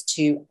partners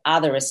to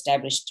other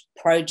established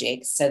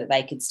projects so that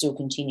they could still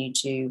continue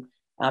to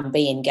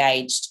be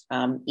engaged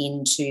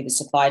into the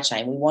supply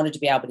chain. We wanted to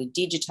be able to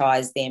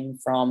digitise them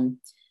from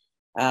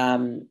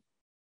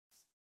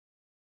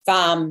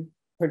farm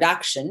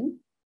production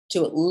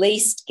to at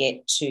least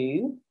get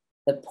to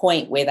the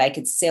point where they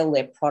could sell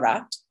their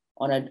product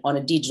on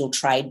a digital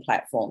trade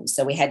platform.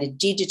 So we had to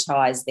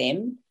digitise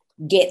them,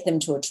 get them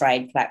to a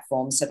trade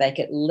platform so they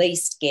could at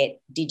least get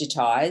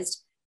digitised.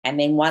 And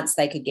then once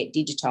they could get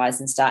digitised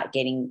and start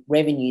getting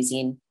revenues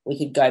in, we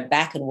could go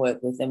back and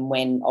work with them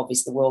when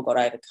obviously the world got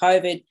over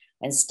COVID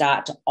and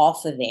start to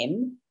offer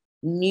them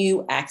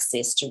new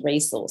access to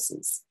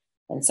resources.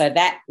 And so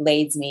that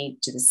leads me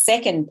to the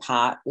second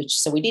part,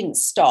 so we didn't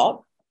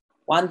stop.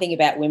 One thing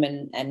about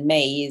women and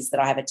me is that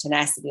I have a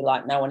tenacity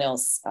like no one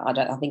else,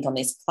 I think, on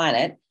this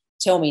planet.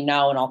 Tell me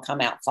no and I'll come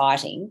out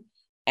fighting.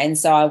 And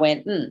so I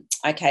went,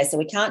 okay, so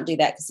we can't do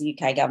that because the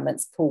UK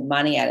government's pulled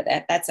money out of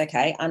that. That's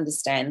okay,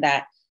 understand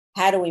that.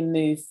 How do we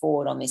move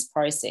forward on this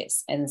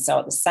process? And so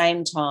at the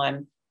same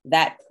time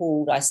that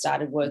pulled, I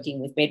started working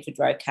with Bedford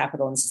Road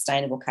Capital and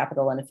Sustainable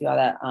Capital and a few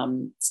other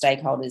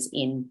stakeholders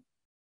in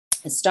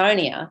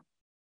Estonia,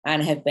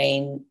 and have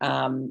been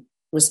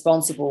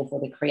responsible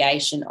for the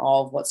creation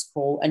of what's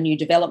called a new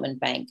development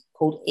bank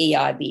called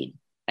EIBID.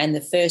 And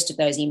the first of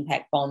those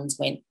impact bonds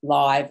went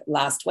live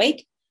last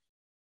week.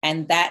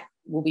 And that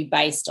will be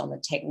based on the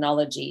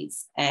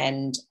technologies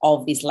and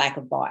of this lack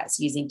of bias,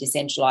 using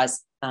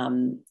decentralized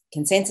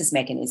consensus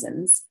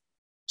mechanisms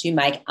to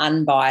make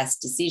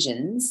unbiased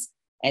decisions.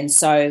 And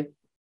so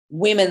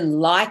women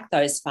like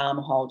those farm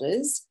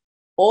holders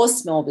or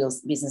small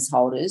business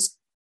holders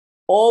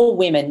or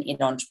women in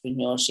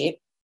entrepreneurship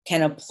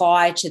can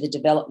apply to the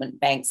development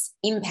bank's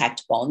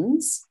impact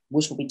bonds,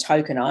 which will be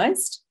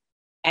tokenized,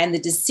 and the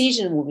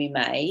decision will be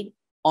made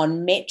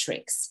on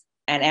metrics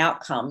and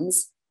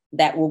outcomes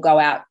that will go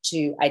out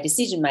to a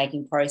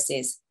decision-making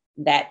process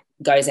that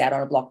goes out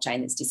on a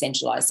blockchain that's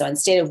decentralized. So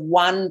instead of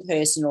one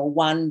person or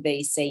one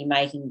VC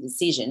making a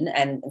decision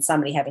and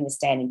somebody having to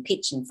stand and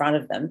pitch in front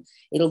of them,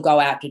 it'll go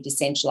out to a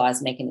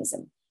decentralized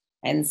mechanism.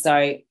 And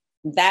so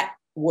that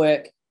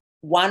work,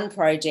 one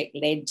project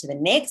led to the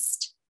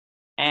next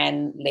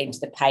and led to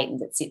the patent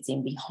that sits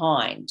in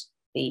behind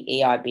the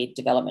EIB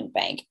Development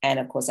Bank. And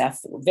of course,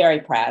 we're very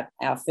proud,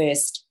 our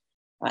first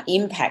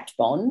impact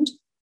bond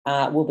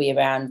will be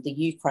around the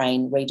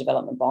Ukraine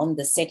redevelopment bond.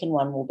 The second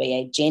one will be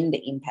a gender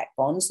impact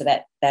bond. So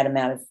that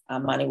amount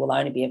of money will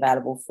only be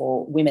available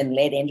for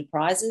women-led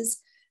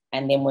enterprises.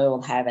 And then we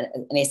will have an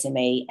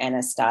SME and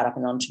a startup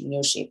and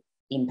entrepreneurship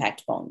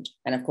impact bond.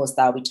 And of course,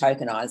 they'll be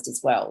tokenized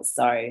as well.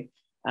 So,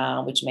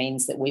 which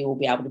means that we will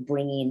be able to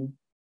bring in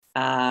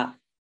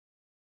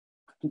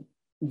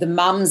the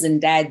mums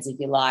and dads, if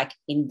you like,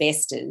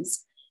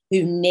 investors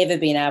who've never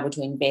been able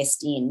to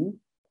invest in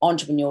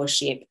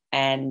entrepreneurship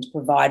and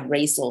provide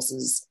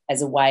resources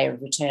as a way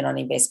of return on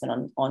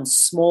investment on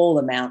small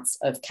amounts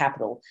of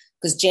capital,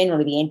 because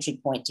generally the entry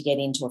point to get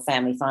into a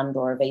family fund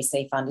or a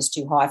VC fund is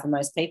too high for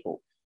most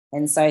people.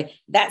 And so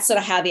that's sort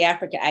of how the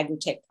Africa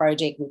Agritech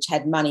project, which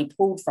had money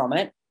pulled from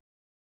it,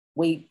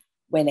 I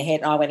went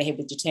ahead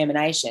with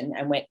determination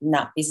and went,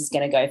 this is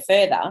going to go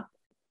further.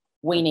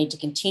 We need to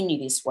continue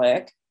this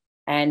work.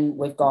 And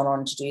we've gone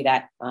on to do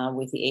that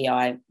with the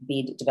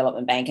EIBID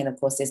Development Bank. And of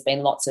course, there's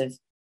been lots of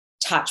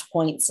touch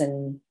points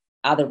and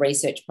other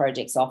research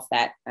projects off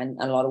that, and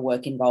a lot of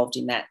work involved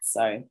in that.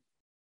 So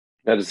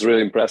that is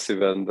really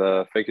impressive, and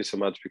thank you so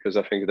much, because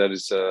I think that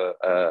is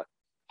a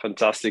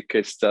fantastic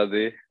case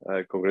study.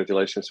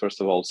 Congratulations, first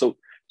of all. So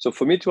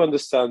for me to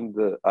understand,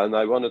 and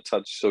I want to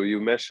touch, so you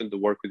mentioned the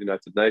work with the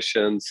United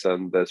Nations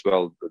and as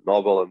well the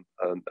novel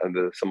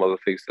and some other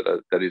things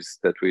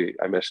that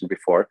I mentioned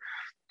before.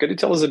 Can you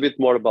tell us a bit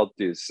more about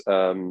this?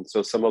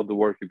 So some of the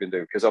work you've been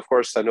doing, because of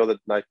course I know that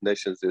United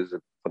Nations is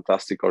a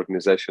fantastic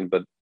organization,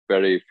 but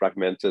very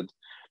fragmented,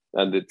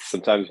 and it's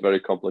sometimes very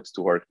complex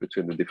to work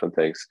between the different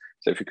things.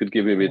 So if you could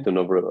give me a bit an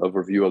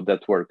overview of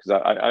that work,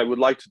 because I would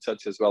like to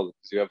touch as well,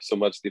 because you have so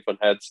much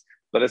different heads,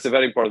 but it's a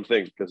very important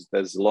thing because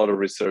there's a lot of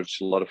research,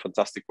 a lot of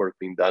fantastic work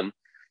being done.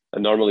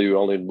 And normally you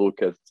only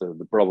look at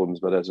the problems,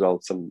 but as well,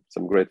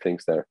 some great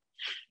things there.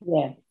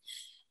 Yeah.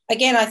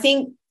 Again, I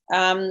think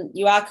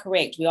you are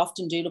correct. We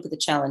often do look at the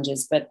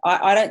challenges, but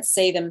I don't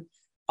see them.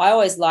 I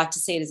always like to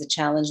see it as a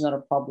challenge, not a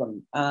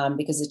problem,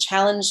 because a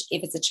challenge,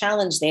 if it's a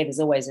challenge there's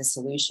always a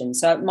solution.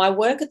 So my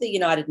work at the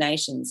United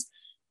Nations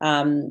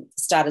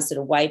started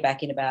sort of way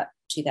back in about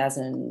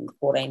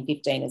 2014,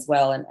 15 as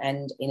well,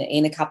 and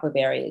in a couple of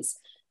areas,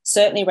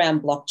 certainly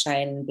around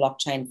blockchain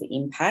for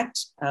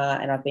impact.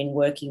 And I've been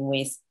working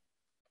with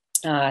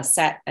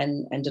sat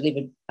and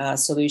delivered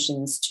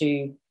solutions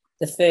to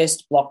the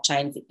first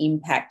blockchain for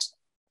impact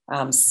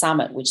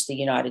summit, which the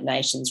United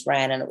Nations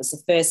ran. And it was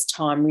the first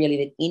time really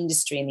that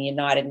industry and the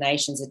United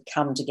Nations had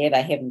come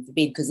together, heaven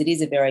forbid, because it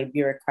is a very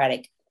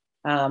bureaucratic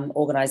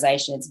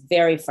organisation. It's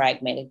very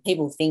fragmented.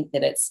 People think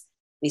that it's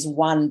this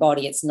one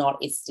body. It's not.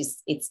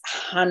 It's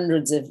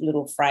hundreds of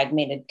little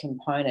fragmented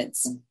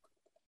components.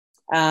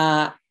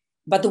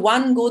 But the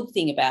one good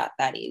thing about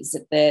that is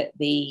that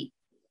the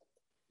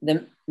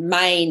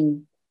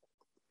main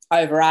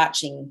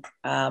overarching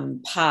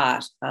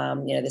part,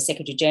 the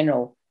Secretary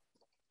General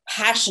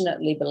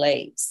passionately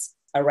believes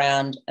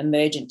around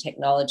emergent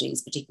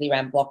technologies, particularly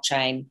around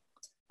blockchain,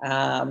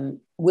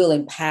 will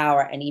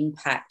empower and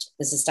impact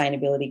the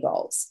sustainability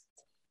goals.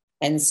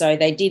 And so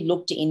they did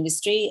look to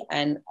industry,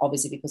 and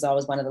obviously because I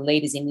was one of the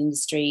leaders in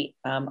industry,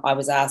 I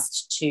was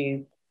asked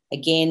to,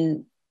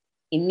 again,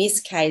 in this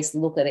case,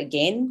 look at,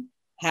 again,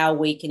 how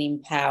we can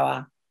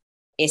empower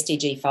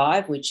SDG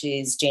 5, which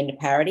is gender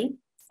parity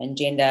and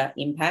gender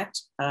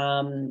impact,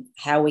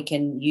 how we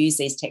can use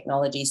these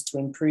technologies to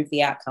improve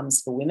the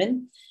outcomes for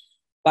women,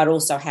 but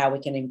also how we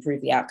can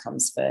improve the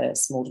outcomes for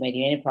small to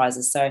medium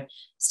enterprises. So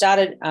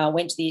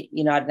went to the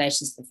United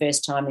Nations for the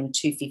first time in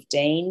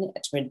 2015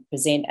 to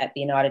present at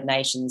the United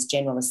Nations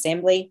General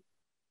Assembly.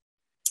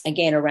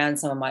 again, around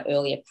some of my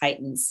earlier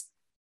patents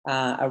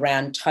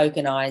around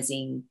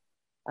tokenizing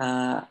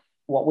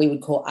what we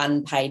would call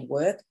unpaid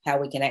work, how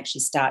we can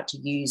actually start to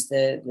use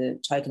the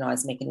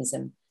tokenized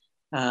mechanism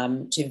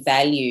to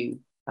value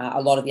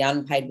a lot of the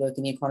unpaid work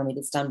in the economy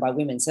that's done by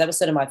women. So that was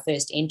sort of my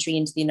first entry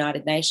into the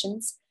United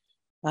Nations.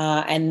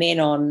 And then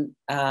on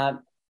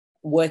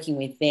working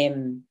with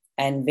them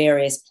and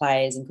various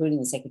players, including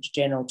the Secretary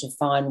General, to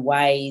find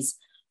ways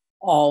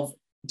of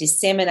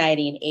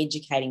disseminating and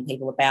educating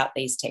people about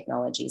these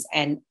technologies,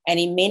 and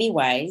in many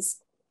ways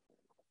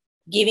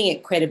giving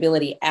it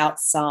credibility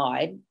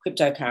outside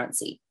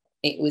cryptocurrency.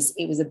 It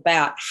was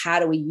about how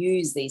do we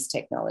use these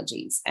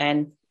technologies.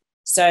 And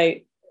so,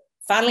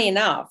 funnily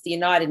enough, the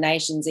United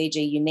Nations,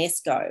 e.g.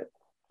 UNESCO,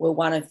 were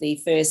one of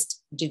the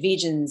first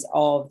divisions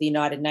of the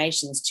United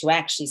Nations to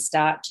actually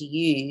start to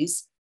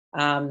use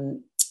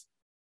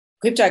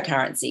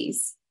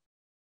cryptocurrencies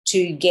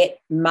to get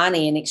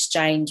money and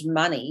exchange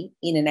money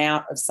in and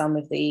out of some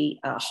of the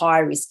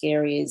high-risk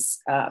areas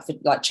for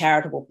like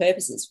charitable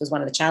purposes. Because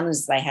one of the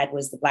challenges they had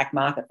was the black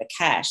market for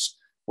cash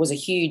was a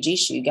huge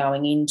issue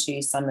going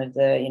into some of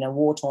the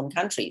war-torn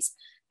countries.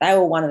 They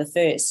were one of the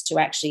first to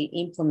actually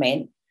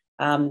implement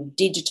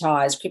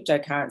digitized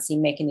cryptocurrency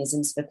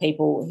mechanisms for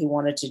people who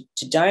wanted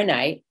to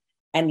donate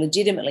and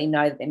legitimately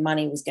know that their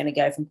money was going to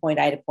go from point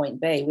A to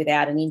point B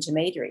without an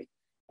intermediary.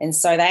 And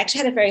so they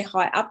actually had a very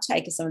high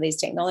uptake of some of these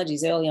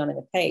technologies early on in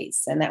the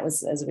piece, and that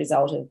was as a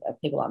result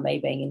of people like me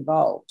being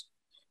involved.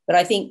 But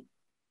I think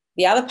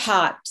the other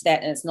part to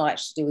that, and it's not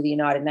actually to do with the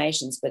United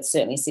Nations, but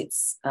certainly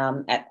sits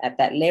at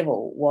that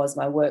level, was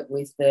my work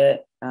with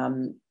the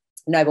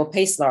Nobel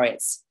Peace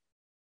Laureates,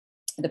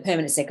 the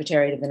Permanent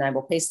Secretariat of the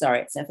Nobel Peace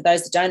Laureates. Now, for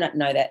those that don't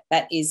know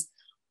that is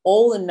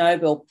all the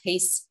Nobel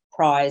Peace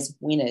Prize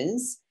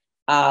winners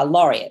are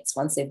laureates.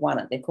 Once they've won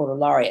it, they're called a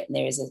laureate, and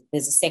there's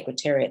a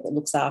secretariat that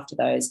looks after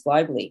those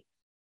globally.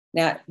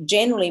 Now,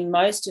 generally,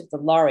 most of the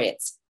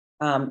laureates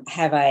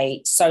have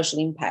a social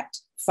impact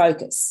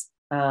focus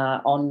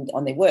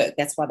on their work.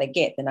 That's why they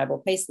get the Nobel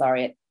Peace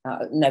Laureate,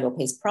 Nobel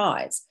Peace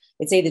Prize.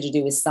 It's either to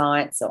do with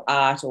science or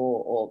art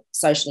or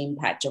social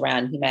impact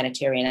around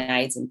humanitarian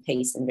aids and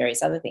peace and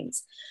various other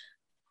things.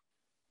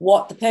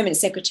 What the Permanent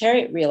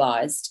Secretariat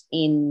realised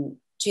in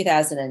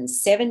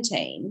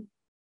 2017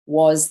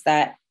 was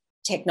that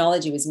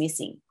technology was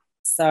missing.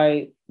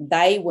 So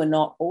they were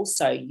not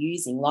also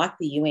using, like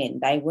the UN,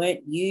 they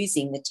weren't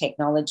using the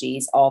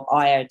technologies of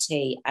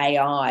IoT,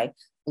 AI,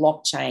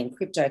 blockchain,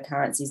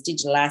 cryptocurrencies,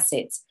 digital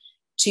assets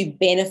to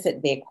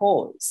benefit their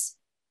cause.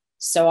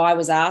 So I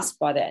was asked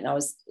by that,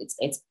 and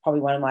it's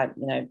probably one of my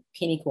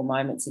pinnacle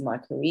moments in my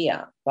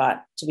career,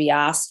 but to be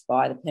asked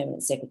by the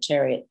Permanent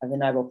Secretariat of the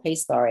Nobel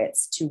Peace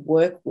Laureates to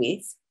work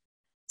with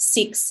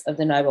 6 of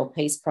the Nobel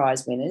Peace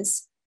Prize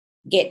winners,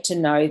 get to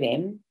know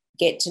them,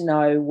 get to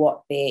know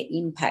what their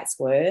impacts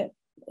were,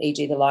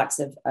 e.g. the likes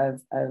of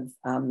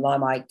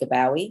Laimai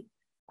Gabawi,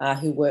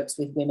 who works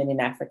with women in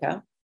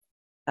Africa,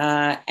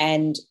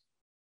 and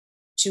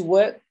to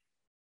work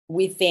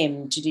with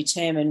them to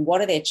determine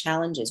what are their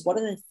challenges, what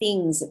are the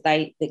things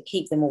that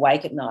keep them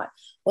awake at night,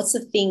 what's the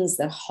things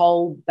that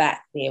hold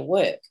back their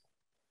work.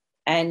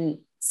 And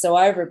so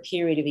over a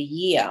period of a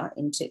year,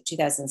 in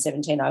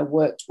 2017, I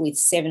worked with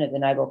 7 of the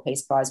Nobel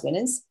Peace Prize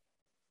winners,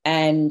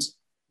 and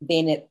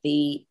then at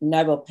the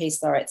Nobel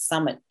Peace Laureate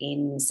Summit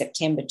in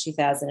September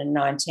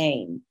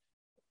 2019,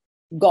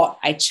 got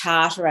a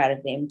charter out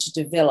of them to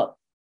develop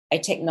a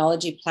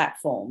technology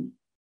platform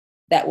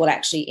that would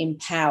actually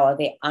empower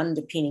their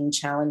underpinning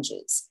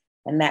challenges.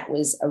 And that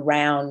was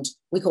around,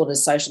 we called it a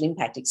social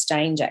impact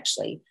exchange,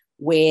 actually,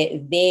 where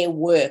their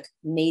work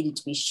needed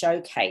to be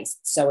showcased.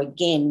 So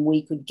again,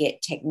 we could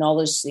get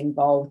technologists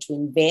involved to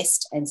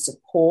invest and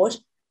support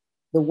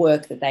the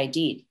work that they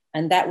did.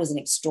 And that was an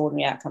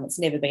extraordinary outcome. It's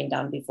never been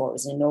done before. It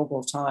was an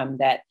inaugural time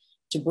that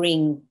to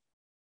bring,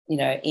 in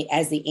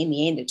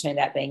the end, it turned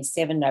out being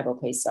 7 Nobel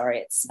Peace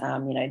Laureates,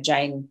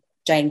 Jane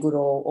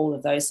Goodall, all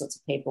of those sorts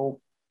of people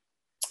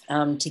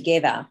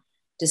together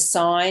to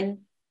sign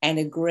and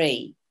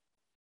agree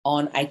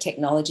on a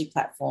technology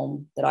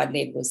platform that I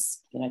led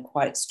was,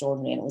 quite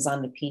extraordinary. And it was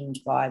underpinned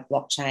by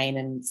blockchain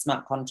and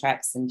smart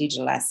contracts and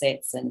digital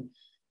assets and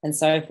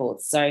so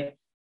forth. So,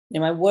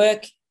 my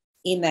work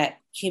in that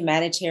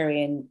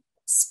humanitarian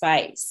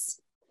space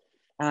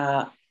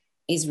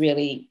is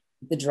really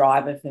the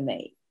driver for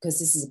me, because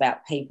this is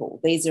about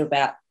people. These are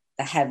about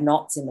the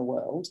have-nots in the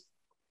world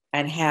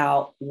and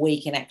how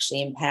we can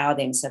actually empower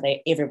them so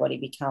that everybody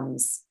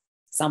becomes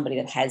somebody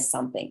that has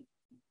something.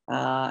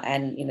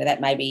 And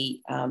that may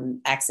be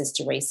access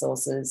to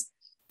resources,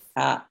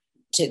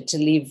 to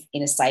live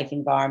in a safe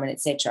environment,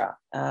 etc.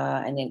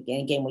 And then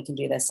again, we can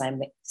do the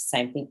same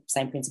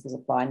principles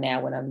apply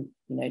now when I'm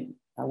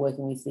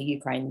working with the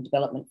Ukraine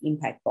Development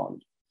Impact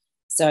Bond.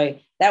 So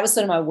that was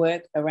sort of my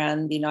work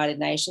around the United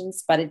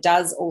Nations, but it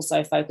does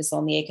also focus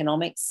on the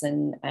economics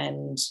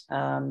and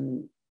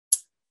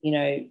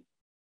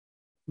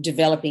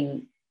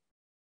developing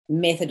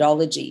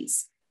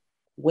methodologies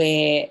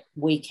where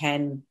we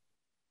can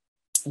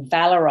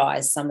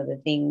valorize some of the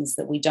things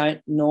that we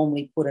don't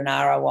normally put an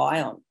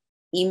ROI on,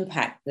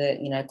 impact,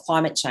 the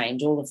climate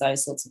change, all of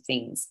those sorts of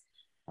things.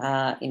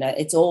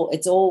 It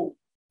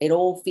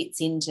all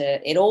fits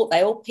into it all.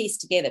 They all piece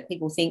together.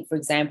 People think, for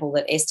example,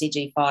 that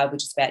SDG 5,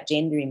 which is about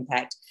gender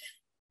impact,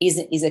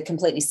 is a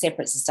completely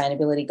separate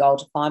sustainability goal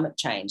to climate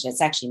change.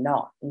 It's actually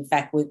not. In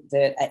fact,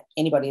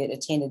 anybody that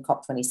attended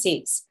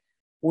COP26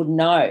 would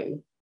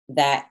know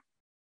that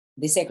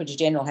the Secretary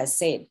General has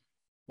said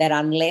that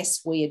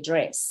unless we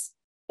address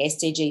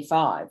SDG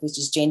 5, which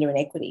is gender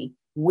inequity,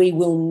 we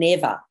will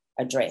never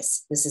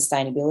address the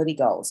sustainability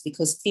goals,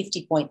 because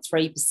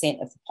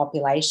 50.3% of the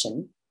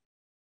population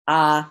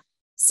are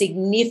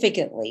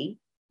significantly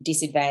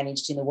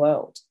disadvantaged in the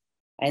world.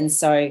 And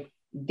so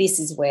this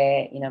is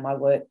where, my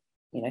work,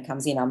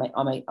 comes in.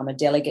 I'm a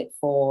delegate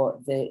for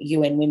the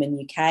UN Women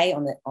UK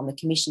on the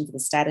Commission for the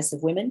Status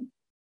of Women.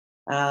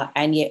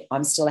 And yet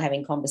I'm still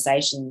having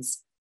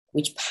conversations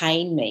which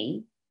pain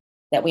me,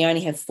 that we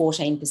only have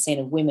 14%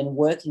 of women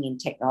working in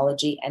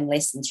technology and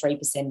less than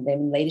 3% of them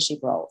in leadership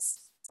roles.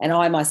 And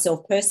I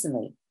myself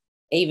personally,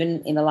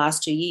 even in the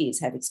last 2 years,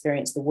 have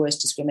experienced the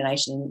worst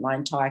discrimination in my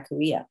entire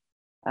career.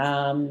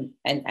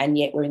 And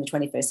yet we're in the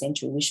 21st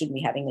century. We shouldn't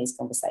be having these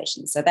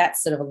conversations. So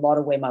that's sort of a lot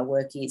of where my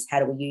work is. How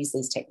do we use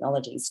these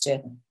technologies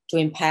to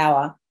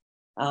empower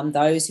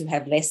those who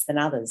have less than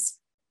others?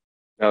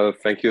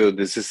 Thank you.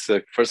 This is,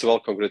 first of all,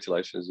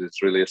 congratulations.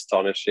 It's really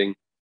astonishing.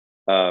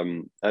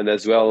 And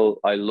as well,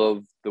 I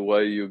love the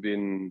way you've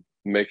been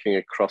making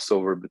a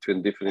crossover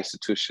between different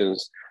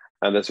institutions,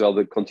 and as well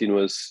the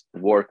continuous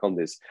work on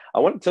this. I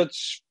want to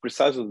touch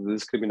precisely the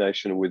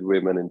discrimination with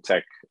women in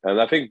tech.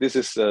 And I think this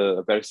is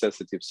a very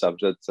sensitive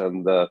subject,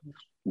 and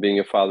being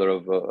a father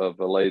of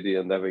a lady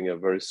and having a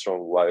very strong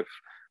wife,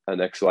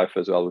 an ex-wife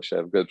as well, which I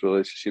have good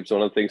relationships.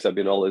 One of the things I've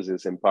been always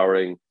is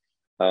empowering.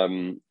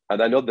 And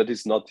I know that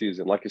it's not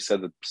easy. And like you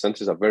said, the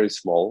percentages are very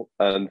small.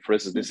 And for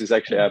instance, this is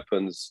actually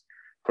happens,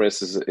 for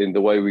instance, in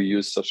the way we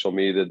use social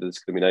media, the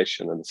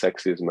discrimination and the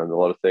sexism and a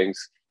lot of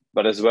things,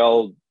 but as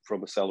well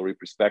from a salary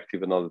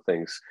perspective and other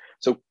things.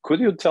 So could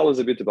you tell us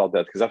a bit about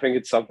that? Because I think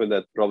it's something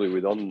that probably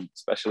we don't,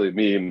 especially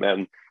me,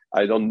 man,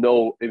 I don't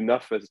know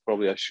enough as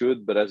probably I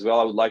should, but as well,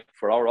 I would like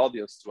for our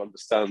audience to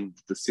understand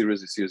the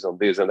serious issues on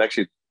this and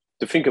actually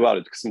to think about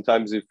it. Because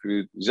sometimes if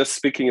we just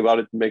speaking about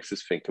it makes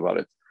us think about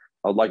it.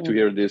 I'd like to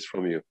hear this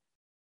from you.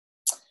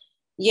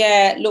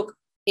 Yeah, look,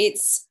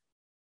 it's,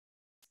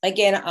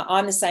 again,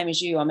 I'm the same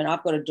as you. I mean,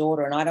 I've got a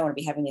daughter and I don't want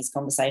to be having these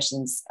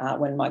conversations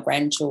when my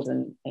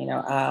grandchildren,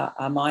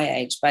 are my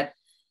age. But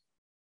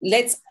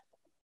there's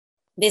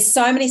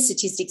so many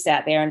statistics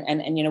out there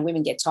and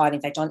women get tired.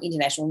 In fact, on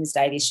International Women's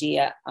Day this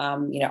year,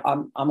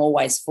 I'm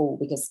always full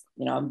because,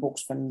 I'm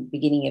booked from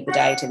beginning of the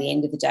day to the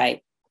end of the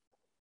day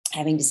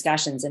having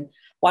discussions. And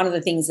one of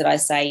the things that I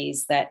say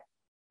is that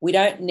we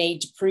don't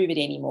need to prove it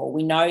anymore.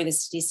 We know the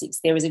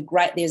statistics. There is a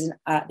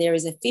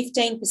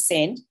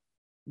 15%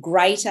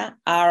 greater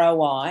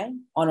ROI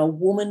on a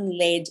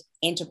woman-led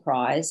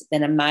enterprise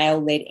than a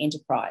male-led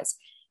enterprise.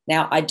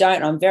 Now,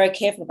 I'm very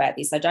careful about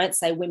this. I don't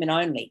say women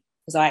only,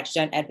 because I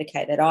actually don't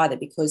advocate that either,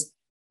 because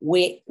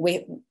we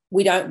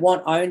don't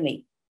want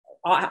only.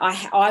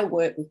 I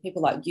work with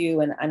people like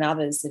you and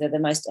others that are the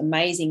most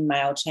amazing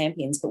male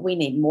champions, but we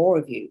need more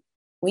of you.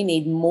 We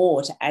need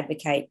more to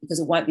advocate, because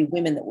it won't be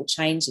women that will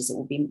change this. It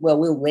will be,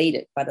 we'll lead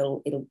it, but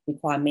it'll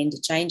require men to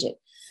change it.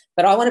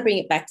 But I want to bring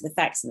it back to the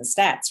facts and the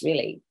stats,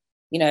 really.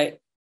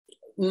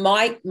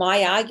 My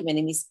argument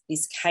in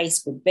this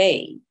case would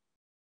be,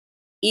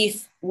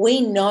 if we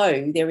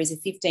know there is a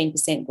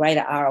 15%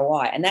 greater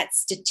ROI, and that's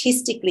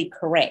statistically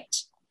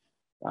correct,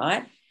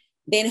 right,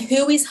 then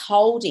who is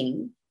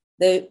holding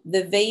the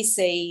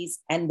VCs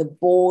and the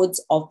boards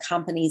of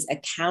companies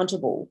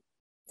accountable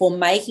for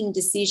making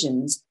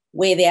decisions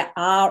where there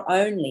are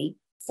only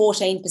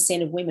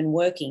 14% of women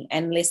working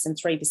and less than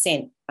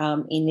 3%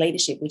 in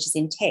leadership, which is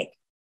in tech?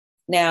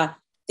 Now,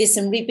 there's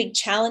some really big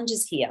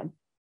challenges here.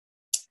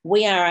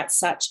 We are at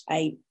such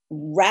a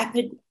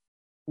rapid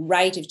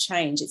rate of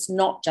change. It's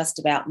not just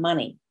about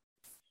money.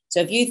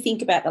 So if you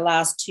think about the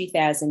last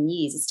 2,000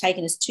 years, it's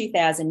taken us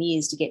 2,000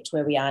 years to get to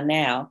where we are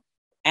now.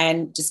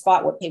 And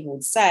despite what people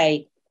would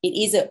say, it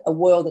is a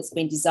world that's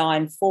been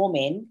designed for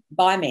men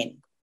by men.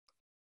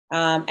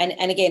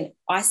 And again,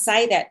 I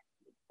say that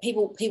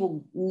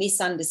people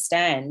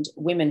misunderstand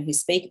women who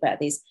speak about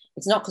this.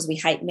 It's not because we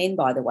hate men,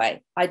 by the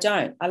way. I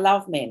don't. I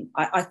love men.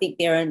 I think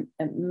they're an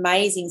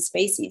amazing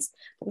species.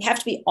 But we have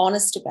to be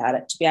honest about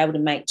it to be able to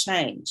make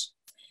change.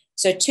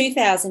 So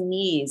 2,000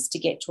 years to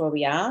get to where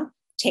we are,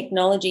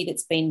 technology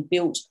that's been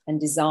built and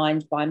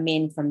designed by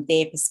men from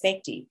their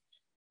perspective.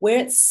 We're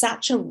at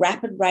such a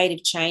rapid rate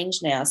of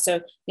change now.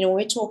 So,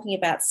 we're talking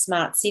about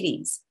smart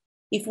cities.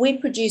 If we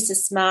produce a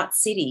smart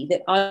city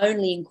that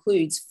only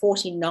includes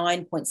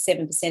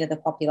 49.7% of the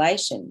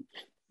population,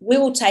 we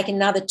will take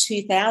another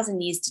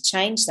 2,000 years to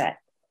change that.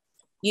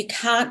 You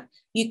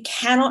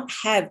cannot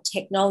have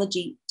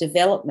technology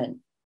development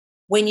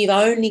when you've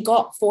only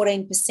got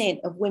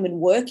 14% of women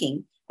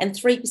working and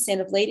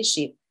 3% of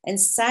leadership. and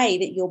say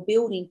that you're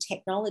building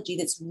technology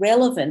that's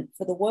relevant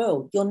for the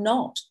world. You're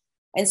not.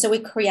 And so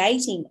we're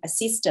creating a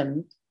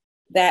system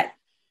that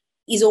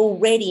is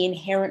already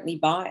inherently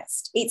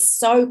biased. It's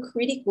so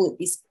critical at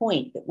this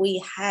point that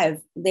we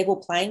have level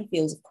playing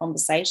fields of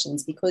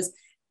conversations, because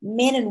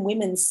men and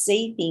women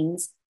see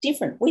things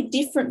different. We're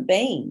different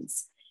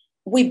beings.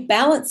 We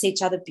balance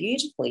each other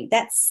beautifully.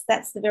 That's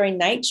the very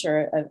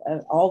nature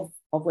of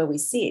where we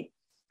sit.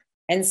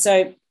 And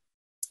so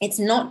it's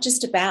not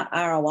just about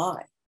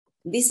ROI.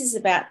 This is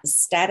about the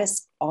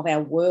status of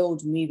our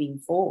world moving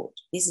forward.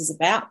 This is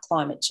about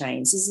climate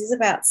change. This is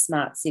about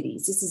smart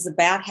cities. This is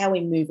about how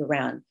we move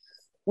around.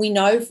 We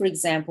know, for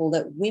example,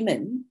 that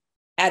women,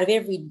 out of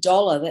every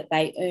dollar that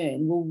they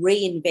earn, will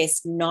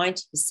reinvest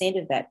 90%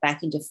 of that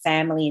back into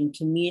family and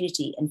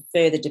community and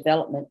further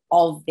development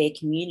of their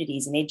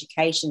communities and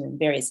education and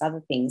various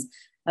other things.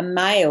 A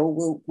male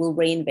will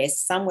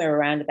reinvest somewhere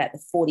around about the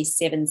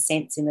 47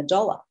 cents in the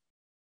dollar.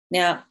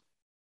 Now,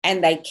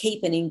 and they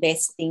keep and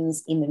invest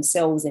things in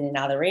themselves and in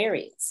other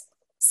areas.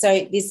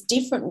 So there's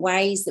different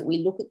ways that we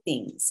look at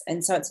things.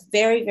 And so it's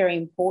very, very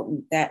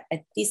important that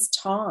at this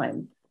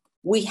time,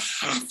 we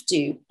have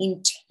to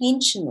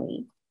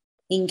intentionally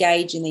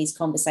engage in these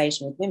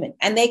conversations with women.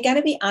 And they're going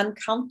to be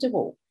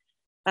uncomfortable.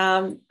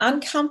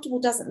 Uncomfortable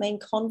doesn't mean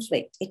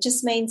conflict. It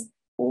just means,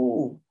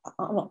 oh,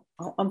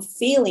 I'm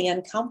feeling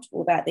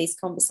uncomfortable about these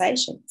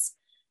conversations.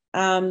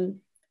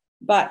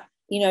 But,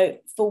 you know,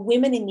 for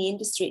women in the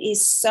industry, it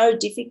is so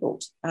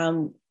difficult.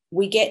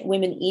 We get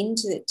women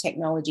into the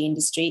technology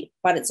industry,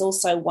 but it's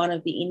also one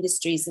of the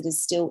industries that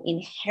is still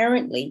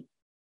inherently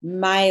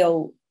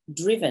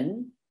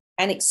male-driven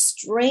and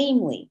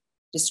extremely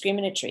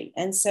discriminatory.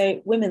 And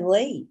so women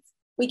leave.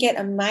 We get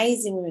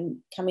amazing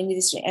women come into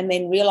this and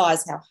then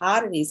realise how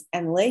hard it is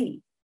and leave.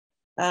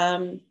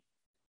 I've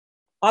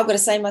got to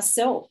say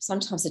myself,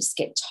 sometimes I just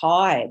get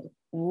tired,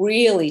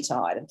 really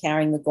tired of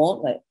carrying the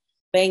gauntlet,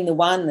 being the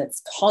one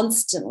that's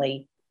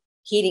constantly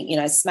hitting, you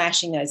know,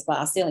 smashing those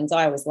glass ceilings.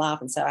 I always laugh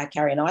and say I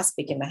carry an ice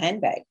pick in my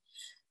handbag.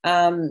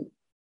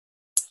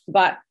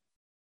 But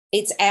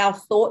it's our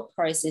thought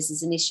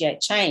processes initiate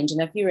change. And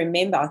if you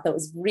remember, I thought it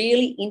was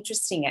really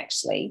interesting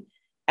actually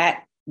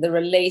at the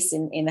release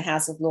in the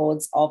House of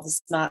Lords of the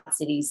Smart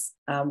Cities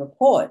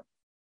report.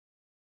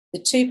 The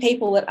two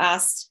people that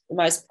asked the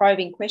most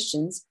probing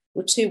questions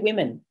were two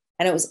women.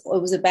 And it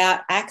was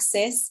about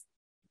access,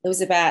 it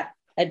was about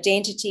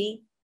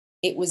identity,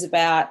 it was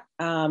about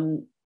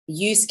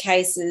use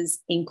cases,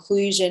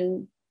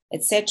 inclusion,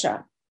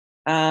 etc.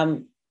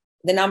 The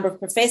number of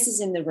professors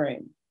in the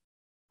room.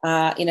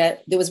 You know,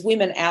 there was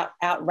women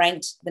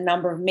outranked the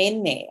number of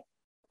men there,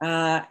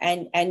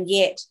 and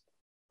yet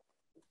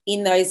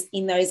in those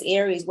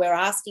areas we're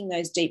asking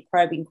those deep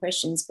probing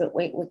questions, but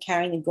we're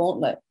carrying the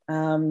gauntlet.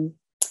 You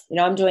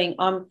know,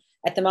 I'm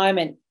at the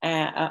moment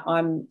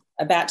I'm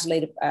about to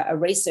lead a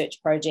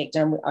research project,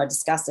 and I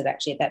discussed it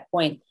actually at that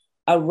point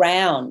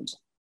around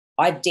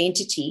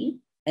identity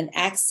and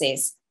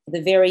access for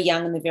the very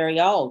young and the very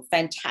old.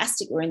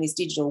 Fantastic, we're in this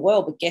digital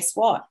world, but guess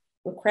what?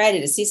 We've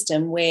created a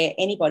system where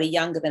anybody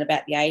younger than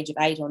about the age of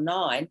 8 or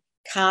 9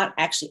 can't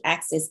actually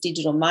access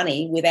digital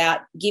money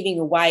without giving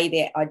away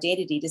their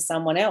identity to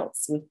someone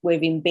else.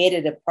 We've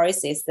embedded a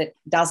process that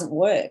doesn't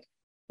work,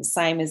 the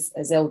same as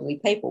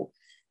elderly people.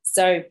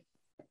 So,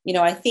 you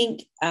know, I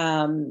think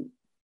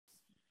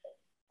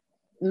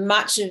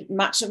much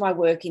of my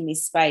work in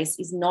this space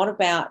is not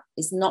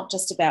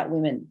just about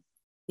women.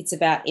 It's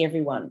about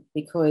everyone,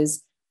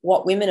 because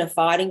what women are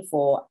fighting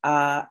for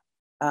are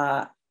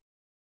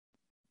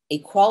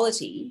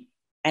equality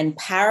and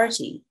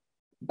parity,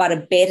 but a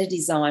better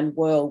designed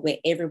world where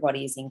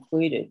everybody is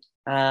included.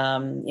 You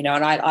know,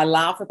 and I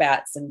laugh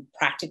about some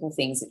practical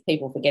things that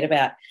people forget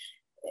about.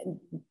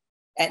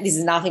 And this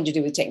has nothing to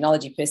do with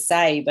technology per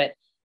se, but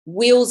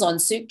wheels on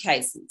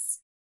suitcases.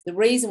 The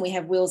reason we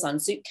have wheels on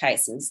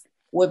suitcases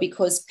were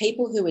because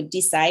people who were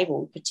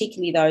disabled,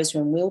 particularly those who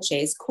are in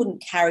wheelchairs,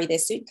 couldn't carry their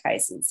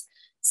suitcases.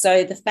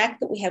 So the fact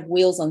that we have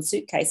wheels on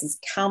suitcases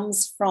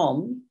comes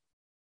from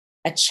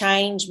a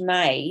change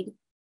made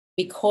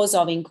because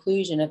of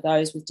inclusion of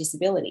those with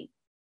disability.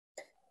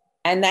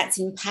 And that's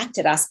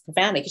impacted us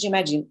profoundly. Could you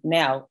imagine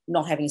now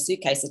not having a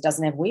suitcase that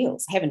doesn't have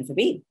wheels? Heaven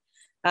forbid.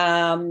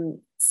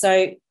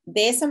 So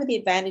there's some of the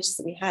advantages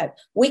that we have.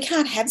 We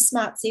can't have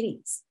smart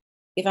cities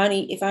if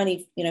only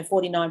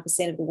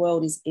 49% of the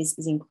world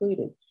is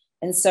included.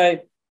 And so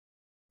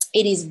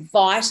it is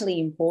vitally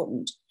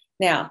important.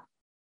 Now,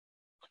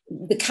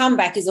 the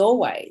comeback is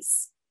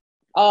always,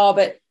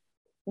 but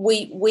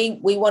we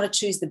want to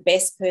choose the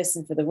best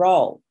person for the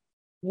role.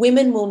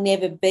 Women will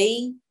never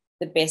be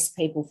the best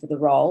people for the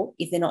role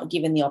if they're not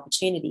given the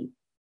opportunity.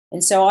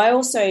 And so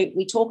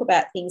we talk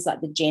about things like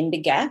the gender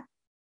gap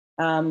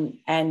and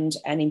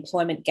an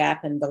employment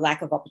gap and the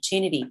lack of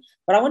opportunity.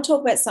 But I want to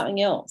talk about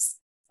something else,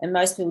 and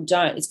most people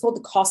don't. It's called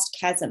the cost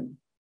chasm.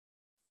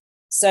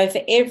 So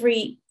for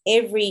every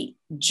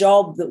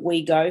job that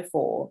we go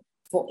for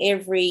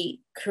every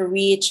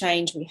career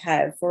change we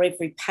have, for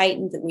every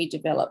patent that we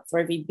develop, for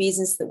every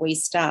business that we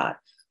start,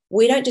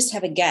 we don't just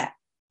have a gap.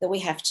 that we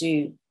have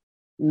to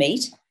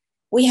meet.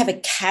 We have a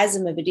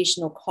chasm of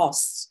additional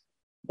costs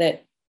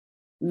that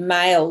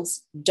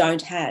males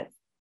don't have.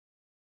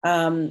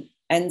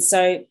 And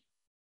so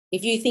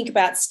if you think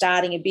about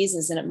starting a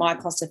business and it might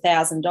cost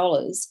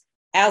 $1,000,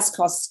 ours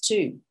costs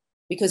too,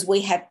 because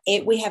we have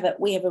a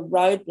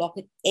roadblock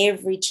at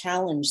every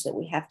challenge that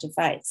we have to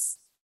face.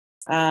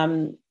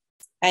 And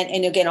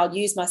again, I'll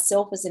use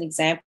myself as an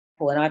example,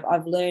 and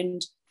I've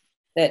learned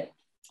that,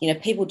 you know,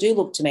 people do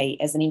look to me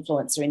as an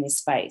influencer in this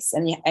space,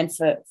 and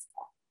for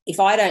if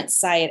I don't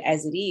say it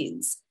as it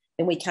is,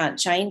 then we can't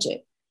change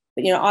it.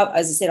 But, you know,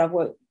 as I said,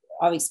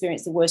 I've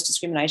experienced the worst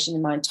discrimination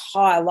in my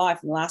entire life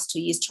in the last 2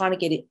 years trying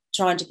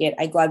to get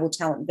a global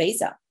talent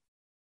visa,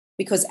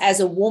 because as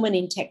a woman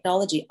in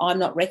technology, I'm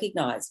not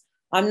recognised.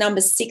 I'm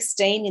number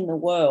 16 in the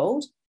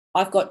world.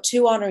 I've got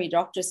 2 honorary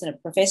doctorates and a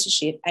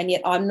professorship, and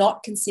yet I'm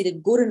not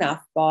considered good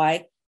enough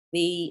by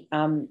the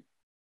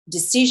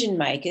decision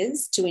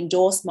makers to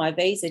endorse my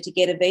visa to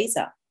get a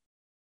visa.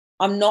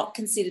 I'm not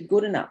considered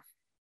good enough.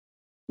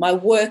 My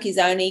work is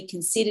only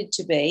considered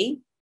to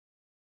be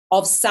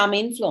of some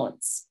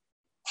influence.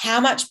 How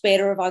much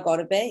better have I got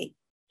to be?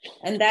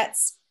 And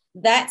that's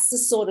the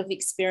sort of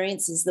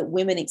experiences that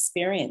women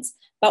experience.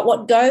 But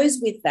what goes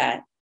with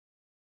that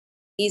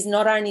is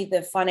not only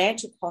the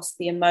financial costs,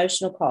 the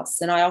emotional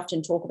costs. And I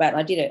often talk about, and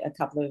I did a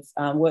couple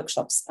of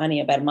workshops only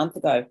about a month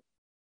ago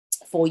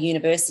for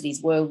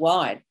universities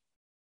worldwide.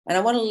 And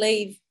I want to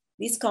leave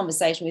this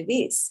conversation with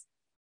this.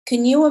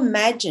 Can you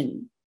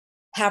imagine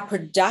how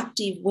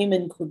productive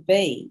women could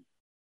be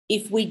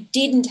if we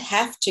didn't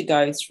have to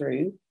go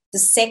through the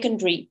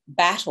secondary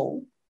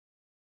battle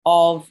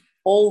of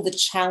all the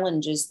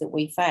challenges that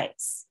we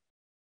face?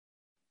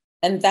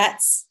 And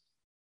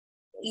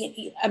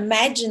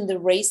imagine the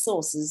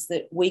resources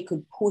that we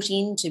could put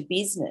into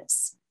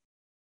business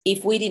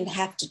if we didn't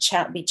have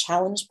to be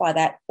challenged by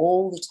that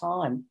all the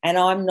time. And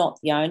I'm not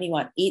the only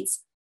one.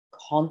 It's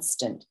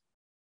constant.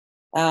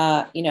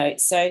 For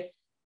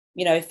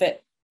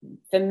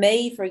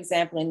me, for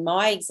example, in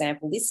my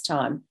example this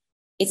time,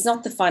 it's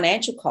not the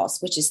financial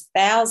cost, which is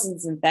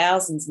thousands and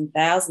thousands and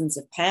thousands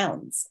of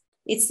pounds.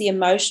 It's the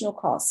emotional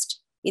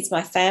cost. It's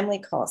my family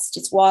cost.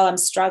 It's while I'm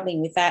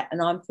struggling with that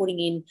and I'm putting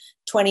in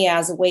 20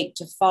 hours a week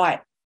to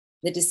fight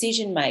the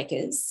decision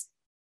makers,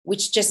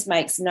 which just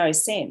makes no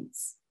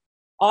sense.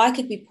 I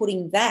could be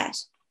putting that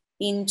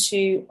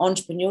into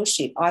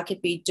entrepreneurship. I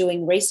could be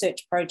doing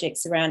research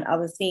projects around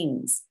other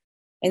things.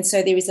 And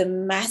so there is a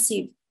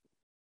massive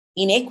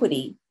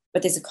inequity,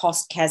 but there's a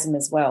cost chasm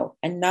as well.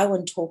 And no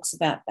one talks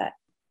about that.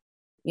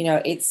 You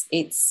know, it's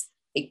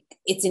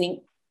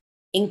an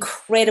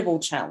incredible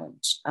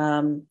challenge.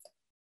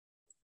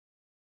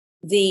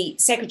 The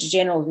Secretary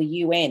General of the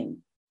UN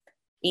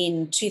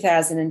in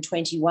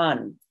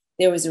 2021,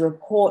 there was a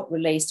report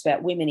released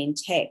about women in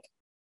tech,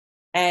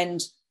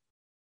 and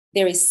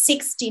there is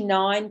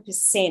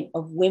 69%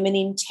 of women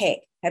in tech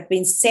have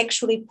been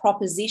sexually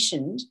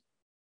propositioned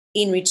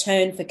in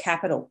return for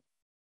capital.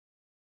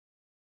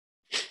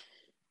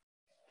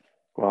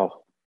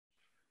 Wow.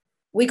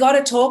 We got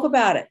to talk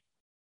about it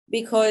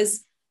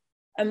because,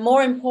 and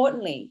more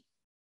importantly,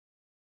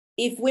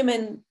 if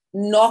women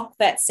knock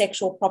that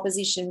sexual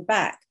proposition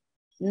back,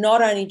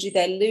 not only do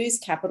they lose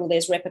capital,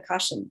 there's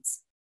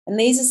repercussions. And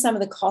these are some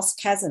of the cost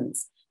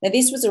chasms. Now,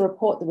 this was a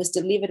report that was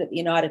delivered at the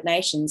United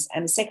Nations,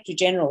 and the Secretary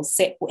General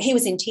said, he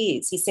was in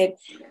tears. He said,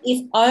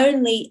 if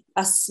only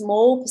a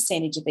small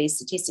percentage of these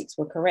statistics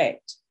were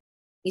correct,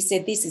 he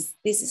said, this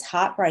is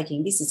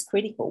heartbreaking. This is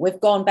critical.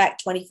 We've gone back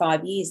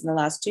 25 years in the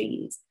last 2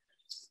 years.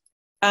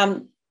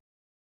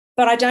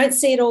 But I don't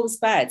see it all as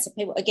bad. So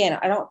people, again,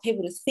 I don't want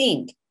people to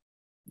think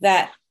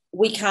that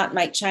we can't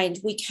make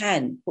change. We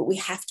can, but we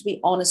have to be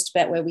honest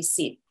about where we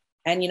sit.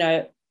 And, you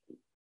know,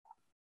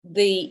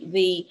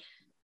 the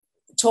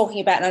talking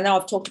about, and I know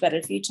I've talked about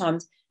it a few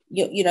times,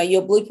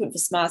 your blueprint for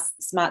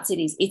smart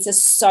cities, it's a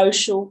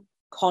social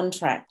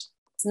contract.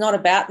 It's not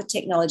about the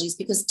technologies,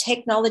 because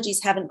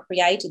technologies haven't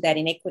created that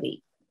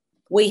inequity.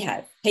 We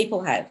have,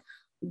 people have.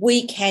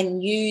 We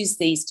can use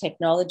these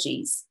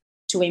technologies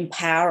to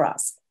empower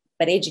us,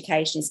 but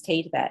education is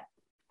key to that.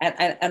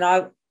 And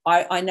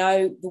I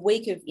know the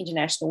week of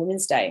International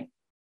Women's Day,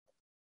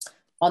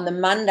 on the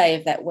Monday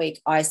of that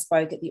week, I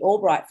spoke at the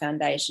Albright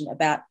Foundation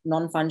about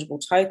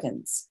non-fungible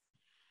tokens.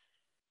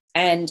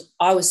 And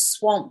I was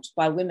swamped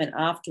by women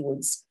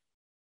afterwards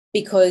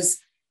because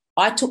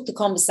I took the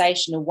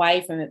conversation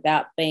away from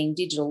about being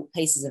digital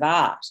pieces of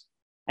art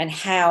and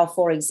how,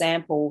 for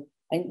example,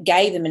 and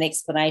gave them an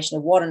explanation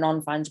of what a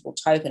non-fungible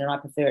token, and I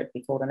prefer it to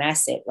be called an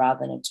asset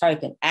rather than a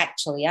token,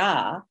 actually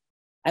are,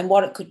 and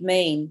what it could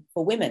mean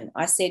for women.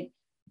 I said,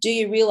 do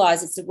you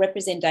realise it's a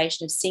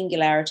representation of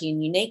singularity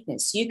and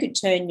uniqueness? You could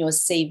turn your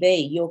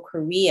CV, your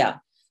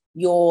career,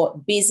 your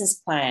business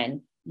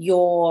plan,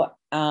 your,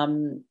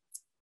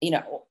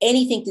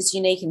 anything that's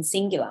unique and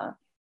singular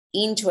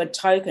into a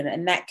token,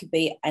 and that could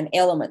be an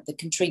element that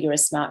can trigger a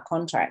smart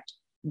contract.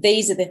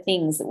 These are the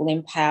things that will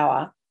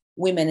empower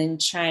women and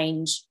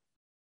change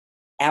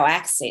our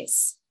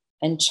access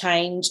and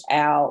change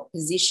our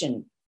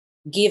position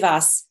give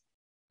us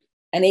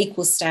an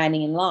equal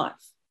standing in life.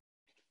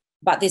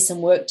 But there's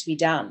some work to be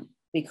done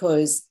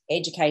because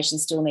education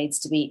still needs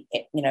to be,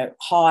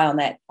 high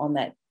on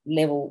that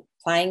level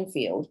playing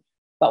field.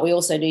 But we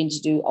also need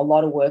to do a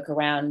lot of work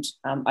around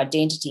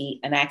identity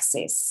and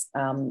access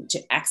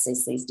to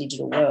access these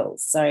digital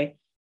worlds. So,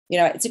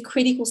 it's a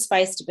critical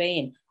space to be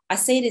in. I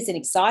see it as an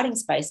exciting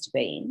space to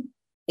be in.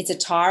 It's a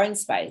tiring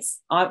space.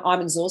 I'm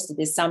exhausted.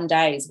 There's some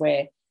days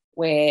where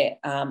and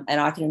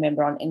I can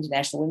remember on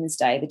International Women's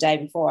Day, the day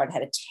before, I'd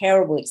had a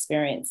terrible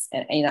experience,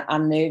 an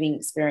unnerving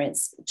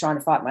experience trying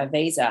to fight my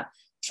visa,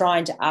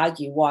 trying to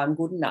argue why I'm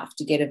good enough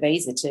to get a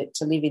visa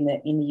to live in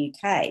the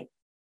UK.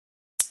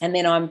 And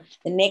then I'm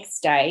the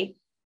next day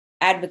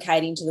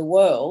advocating to the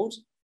world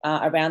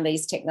around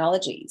these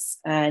technologies.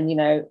 And,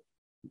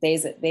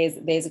 there's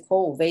a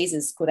call.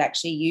 Visas could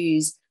actually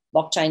use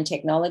blockchain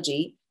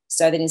technology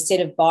so that instead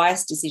of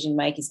biased decision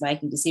makers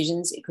making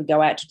decisions, it could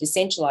go out to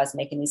decentralized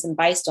mechanism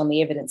based on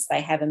the evidence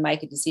they have and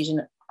make a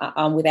decision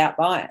without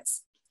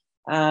bias.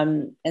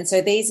 And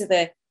so these are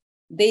the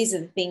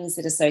things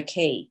that are so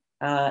key.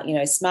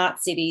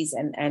 Smart cities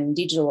and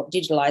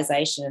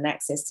digitalization and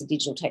access to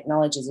digital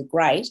technologies are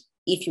great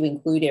if you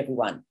include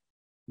everyone.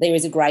 There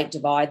is a great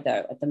divide,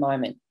 though, at the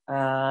moment,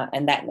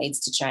 and that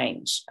needs to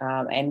change.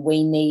 And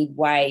we need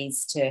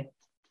ways to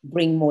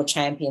bring more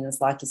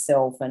champions like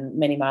yourself and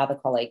many of my other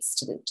colleagues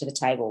to the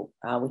table,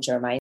 which are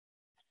amazing.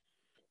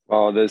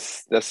 Well,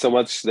 there's so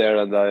much there,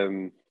 and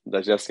I'm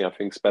digesting. I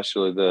think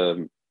especially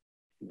the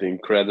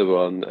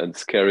incredible and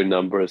scary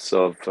numbers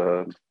of,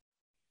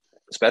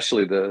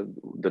 especially the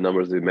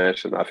numbers you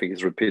mentioned. I think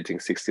it's repeating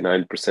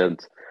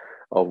 69%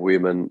 of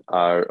women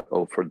are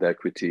offered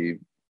equity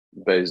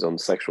based on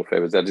sexual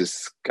favors. That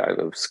is kind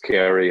of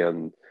scary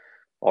and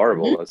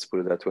horrible, let's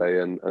put it that way.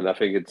 And I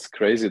think it's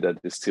crazy that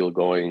it's still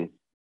going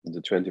in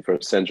the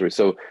 21st century.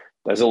 So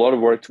there's a lot of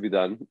work to be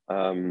done.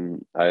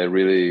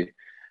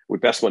 We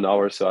passed 1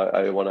 hour, so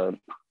I want to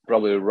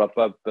probably wrap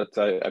up, but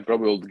I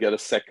probably will get a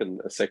second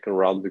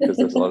round because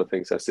there's a lot of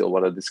things I still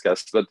want to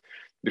discuss. But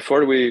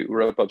before we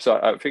wrap up, so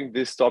I think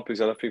these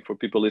topics, and I think for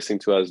people listening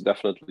to us,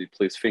 definitely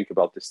please think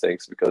about these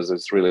things because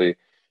it's really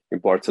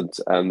important.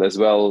 And as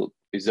well,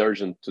 it's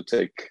urgent to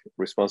take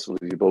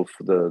responsibility, both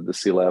for the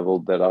C-level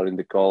that are in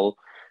the call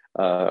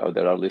or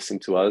that are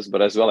listening to us,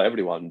 but as well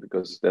everyone,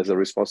 because there's a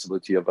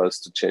responsibility of us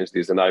to change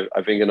this. And I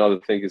think another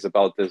thing is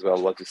about as well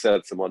what you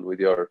said, someone with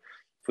your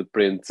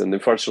footprint. And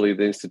unfortunately,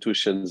 the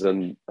institutions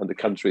and the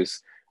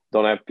countries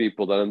don't have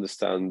people that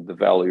understand the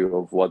value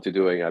of what you're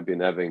doing. I've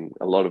been having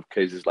a lot of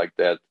cases like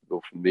that,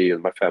 both for me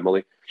and my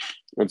family,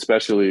 and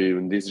especially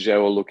in this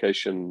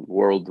geolocation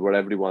world where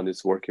everyone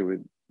is working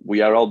with.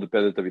 We are all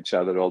dependent of each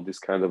other, all this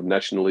kind of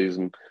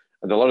nationalism.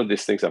 And a lot of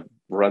these things are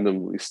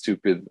randomly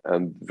stupid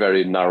and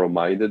very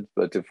narrow-minded,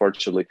 but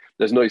unfortunately,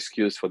 there's no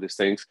excuse for these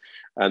things.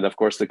 And of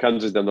course, the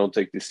countries that don't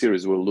take this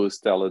serious will lose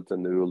talent,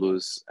 and they will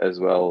lose as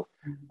well,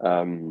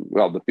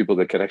 the people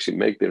that can actually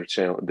make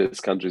these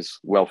countries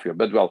wealthier.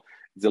 But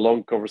it's a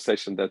long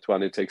conversation, that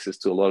one. It takes us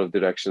to a lot of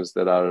directions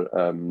that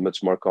are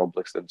much more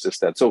complex than just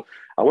that. So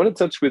I want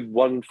to touch with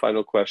one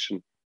final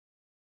question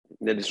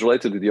that is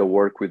related with your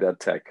work with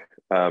EdTech.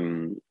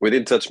 We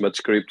didn't touch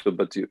much crypto,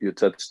 but you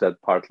touched that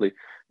partly.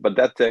 But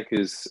EdTech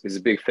is a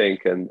big thing,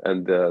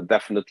 and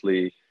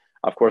definitely,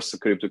 of course, the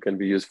crypto can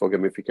be used for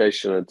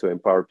gamification and to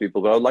empower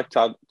people. But I'd like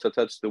to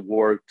touch the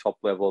work top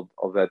level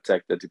of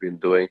EdTech that you've been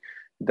doing.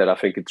 That I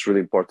think it's really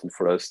important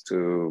for us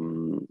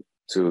to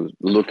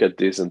look at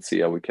this and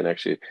see how we can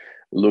actually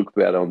look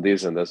better on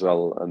this, and as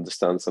well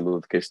understand some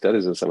of the case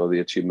studies and some of the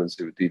achievements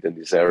you did in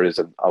these areas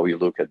and how you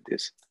look at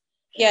this.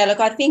 Yeah, look,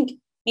 I think,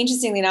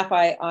 interestingly enough,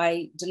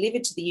 I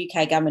delivered to the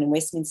UK government in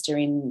Westminster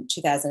in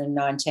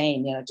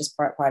 2019, just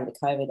prior to the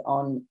COVID,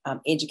 on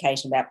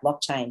education about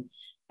blockchain.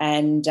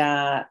 And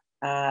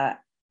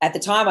at the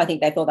time, I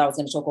think they thought I was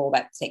going to talk all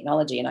about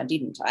technology, and I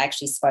didn't. I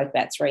actually spoke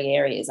about 3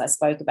 areas. I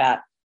spoke about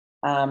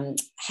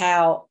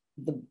how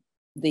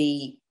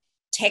the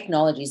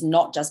technology is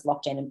not just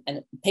blockchain,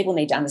 and people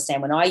need to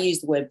understand when I use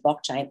the word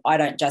blockchain, I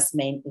don't just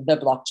mean the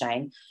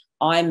blockchain.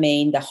 I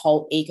mean the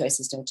whole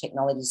ecosystem of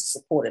technologies to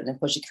support it. And of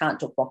course, you can't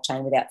talk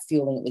blockchain without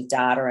fueling it with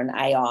data and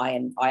AI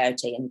and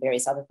IoT and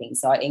various other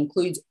things. So it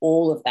includes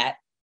all of that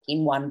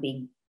in one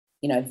big,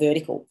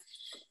 vertical.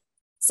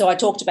 So I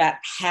talked about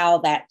how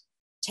that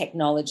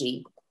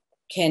technology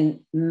can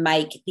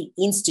make the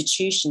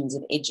institutions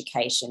of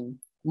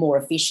education more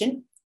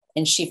efficient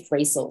and shift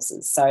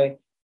resources. So,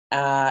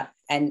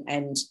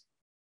 and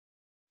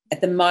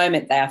at the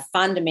moment, they are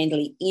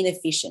fundamentally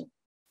inefficient.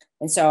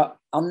 And so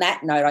on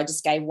that note, I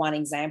just gave one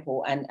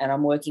example, and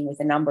I'm working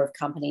with a number of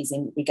companies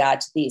in regard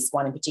to this,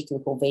 one in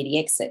particular called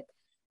VDXit,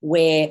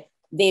 where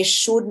there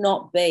should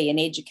not be an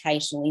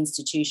educational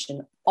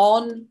institution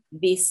on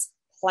this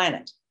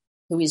planet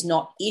who is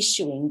not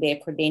issuing their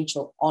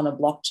credential on a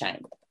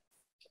blockchain.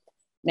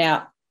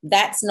 Now,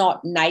 that's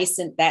not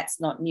nascent, that's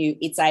not new,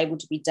 it's able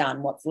to be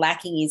done. What's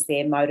lacking is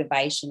their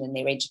motivation and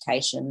their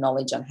education and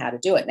knowledge on how to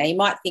do it. Now, you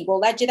might think, well,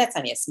 that's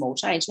only a small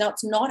change. No,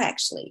 it's not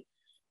actually.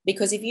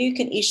 Because if you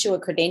can issue a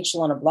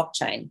credential on a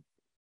blockchain,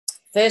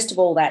 First of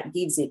all, that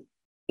gives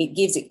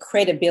it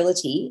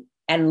credibility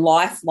and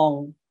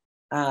lifelong,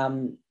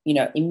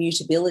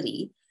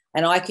 immutability.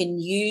 And I can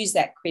use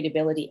that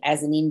credibility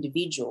as an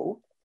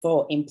individual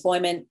for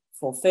employment,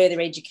 for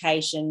further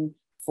education,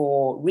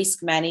 for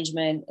risk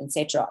management,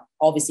 etc.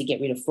 Obviously,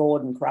 get rid of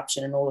fraud and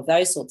corruption and all of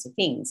those sorts of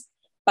things.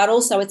 But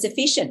also, it's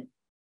efficient.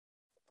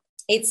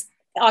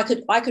 I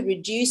could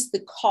reduce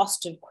the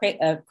cost of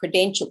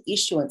credential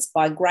issuance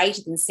by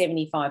greater than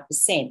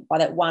 75% by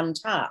that one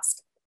task.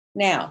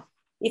 Now,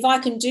 if I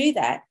can do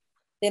that,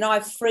 then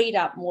I've freed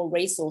up more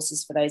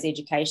resources for those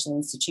educational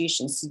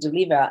institutions to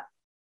deliver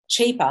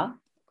cheaper,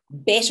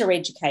 better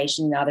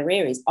education in other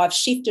areas. I've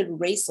shifted a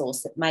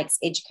resource that makes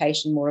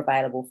education more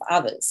available for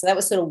others. So that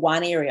was sort of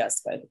one area I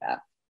spoke about.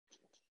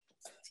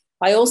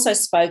 I also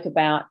spoke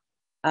about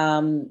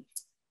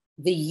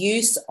the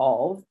use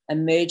of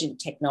emergent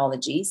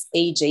technologies,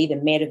 e.g. the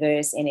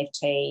metaverse,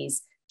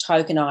 NFTs,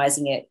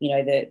 tokenizing it,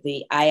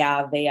 the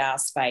AR, VR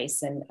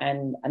space,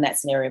 and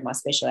that's an area of my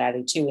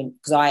speciality too,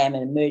 because I am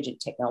an emergent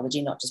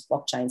technology, not just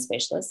blockchain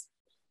specialist.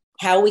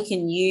 How we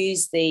can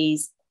use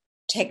these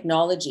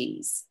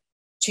technologies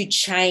to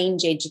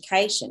change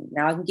education.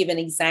 Now, I can give an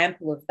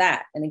example of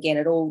that. And again,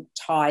 it all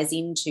ties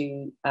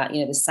into,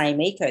 the same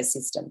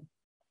ecosystem.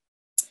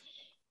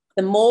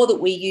 The more that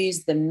we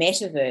use the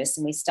metaverse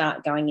and we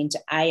start going into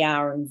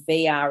AR and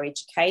VR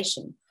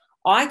education,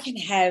 I can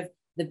have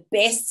the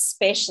best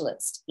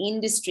specialist,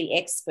 industry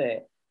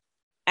expert,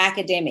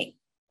 academic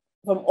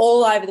from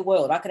all over the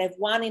world. I can have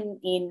one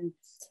in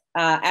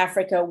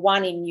Africa,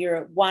 one in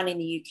Europe, one in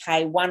the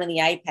UK, one in the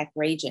APAC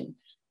region.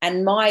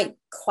 And my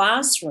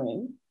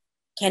classroom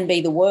can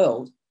be the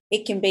world.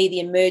 It can be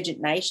the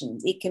emergent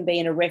nations. It can be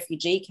in a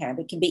refugee camp.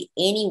 It can be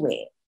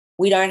anywhere.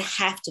 We don't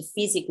have to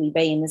physically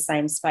be in the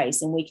same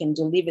space, and we can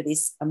deliver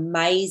this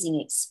amazing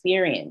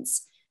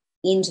experience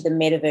into the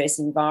metaverse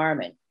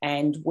environment.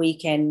 And we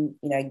can,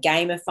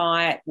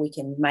 gamify it. We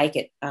can make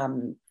it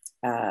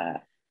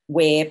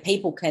where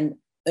people can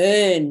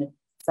earn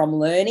from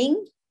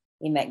learning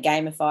in that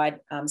gamified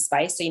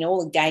space. So,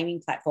 all the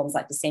gaming platforms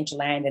like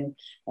Decentraland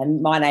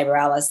and My Neighbor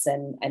Alice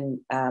and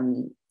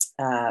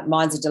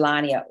Minds of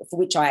Delania, for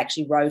which I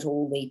actually wrote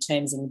all the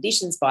terms and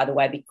conditions, by the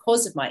way,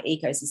 because of my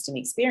ecosystem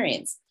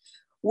experience.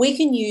 We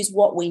can use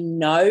what we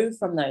know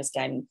from those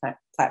gaming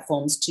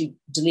platforms to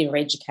deliver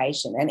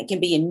education. And it can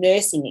be in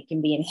nursing, it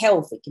can be in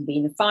health, it can be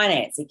in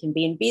finance, it can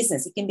be in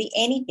business, it can be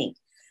anything.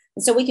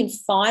 And so we can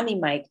finally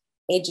make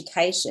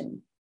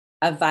education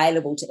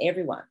available to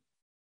everyone.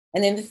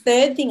 And then the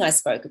third thing I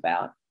spoke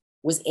about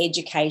was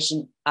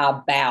education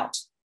about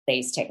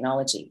these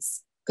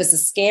technologies. Because the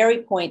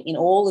scary point in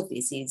all of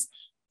this is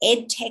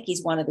EdTech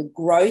is one of the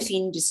growth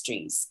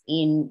industries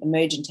in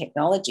emerging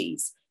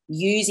technologies,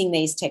 using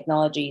these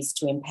technologies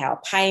to empower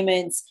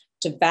payments,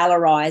 to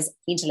valorize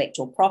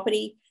intellectual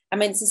property. I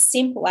mean, it's as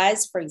simple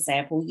as, for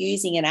example,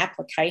 using an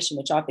application,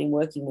 which I've been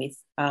working with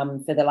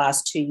for the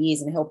last 2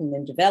 years and helping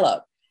them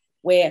develop,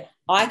 where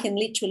I can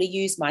literally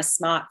use my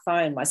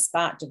smartphone, my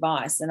smart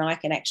device, and I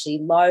can actually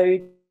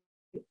load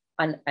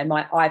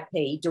my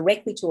IP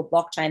directly to a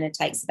blockchain. It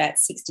takes about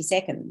 60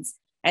 seconds.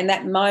 And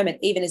that moment,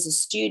 even as a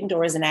student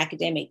or as an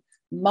academic,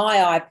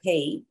 my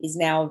IP is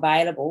now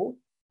available.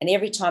 And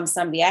every time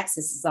somebody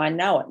accesses, I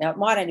know it. Now, it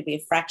might only be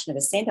a fraction of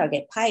a cent I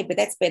get paid, but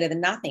that's better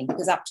than nothing,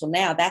 because up till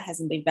now, that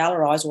hasn't been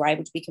valorised or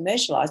able to be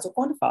commercialised or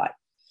quantified.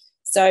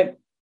 So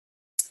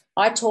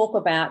I talk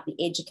about the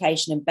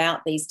education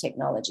about these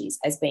technologies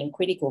as being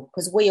critical,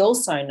 because we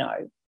also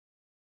know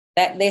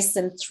that less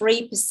than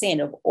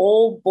 3% of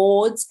all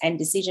boards and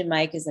decision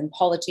makers and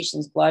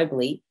politicians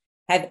globally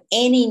have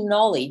any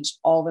knowledge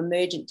of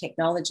emergent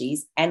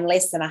technologies, and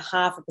less than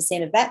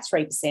 0.5% of that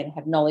 3%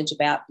 have knowledge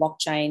about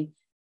blockchain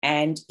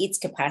and its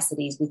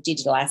capacities with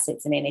digital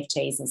assets and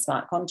NFTs and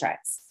smart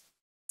contracts.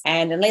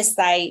 And unless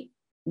they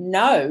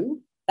know,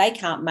 they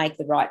can't make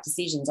the right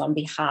decisions on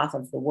behalf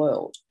of the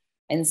world.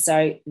 And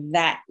so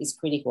that is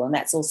critical. And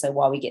that's also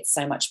why we get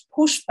so much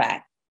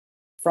pushback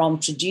from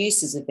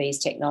producers of these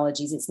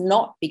technologies. It's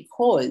not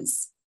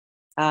because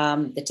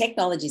the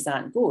technologies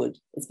aren't good.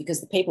 It's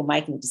because the people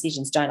making the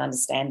decisions don't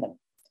understand them.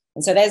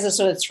 And so there's a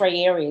sort of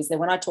three areas that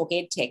when I talk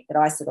EdTech that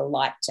I sort of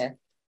like to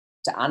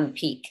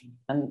unpick.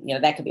 And,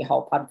 that could be a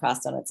whole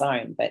podcast on its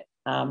own, but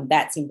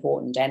that's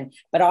important.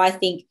 But I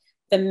think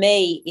for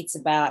me, it's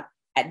about,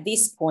 at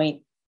this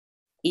point,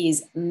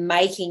 is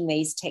making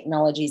these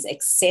technologies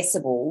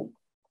accessible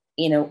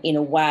in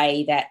a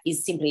way that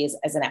is simply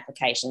as an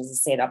application. As I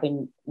said, I've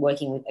been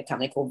working with a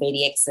company called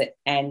VDX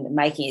and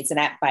making it's an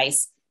app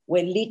base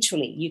where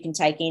literally you can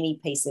take any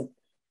piece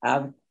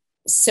of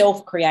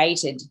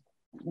self-created,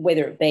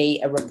 whether it be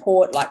a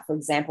report, like, for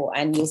example,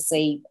 and you'll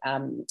see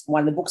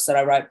one of the books that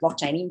I wrote,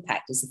 Blockchain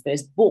Impact, is the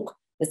first book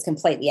that's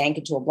completely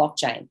anchored to a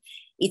blockchain.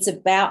 It's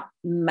about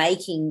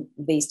making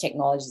these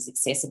technologies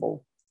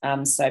accessible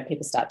so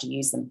people start to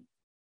use them.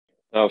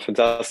 Oh,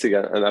 fantastic.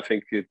 And I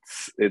think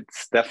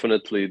it's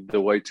definitely the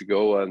way to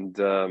go. And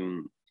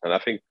I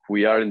think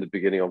we are in the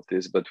beginning of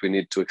this, but we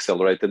need to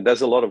accelerate. And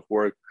there's a lot of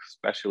work,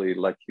 especially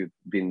like you've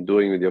been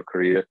doing with your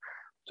career,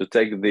 to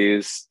take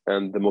this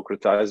and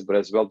democratize, but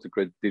as well to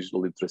create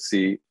digital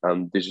literacy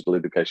and digital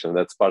education.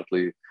 That's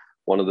partly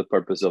one of the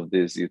purpose of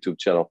this YouTube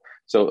channel.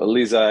 So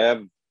Lisa, I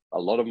have a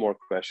lot of more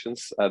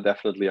questions.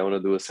 Definitely, I want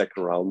to do a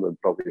second round and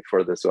probably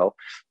further as well.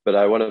 But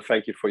I want to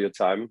thank you for your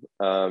time.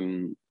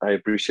 I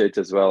appreciate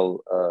as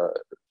well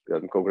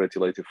and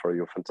congratulate you for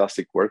your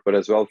fantastic work, but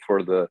as well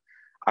for the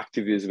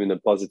activism in a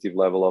positive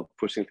level of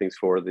pushing things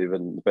forward,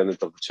 even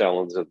independent of the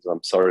challenge. And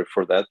I'm sorry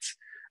for that.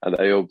 And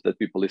I hope that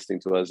people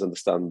listening to us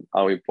understand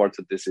how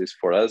important this is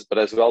for us, but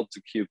as well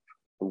to keep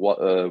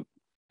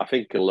I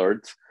think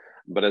alert,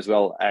 but as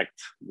well act,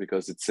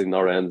 because it's in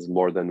our hands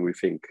more than we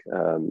think.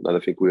 And I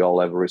think we all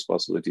have a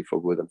responsibility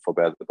for good and for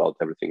bad about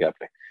everything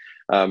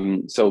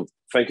happening. So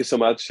thank you so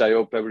much. I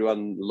hope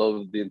everyone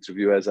loved the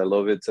interview as I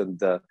love it.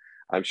 And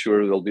I'm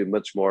sure there'll be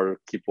much more.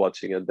 Keep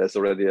watching. And there's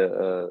already,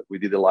 we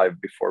did a live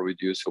before with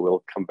you, so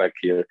we'll come back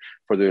here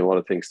for doing a lot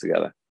of things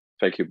together.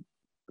 Thank you.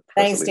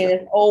 Thanks,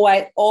 Dennis.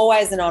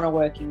 Always an honor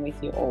working with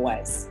you,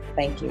 always.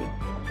 Thank you.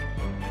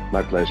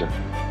 My pleasure.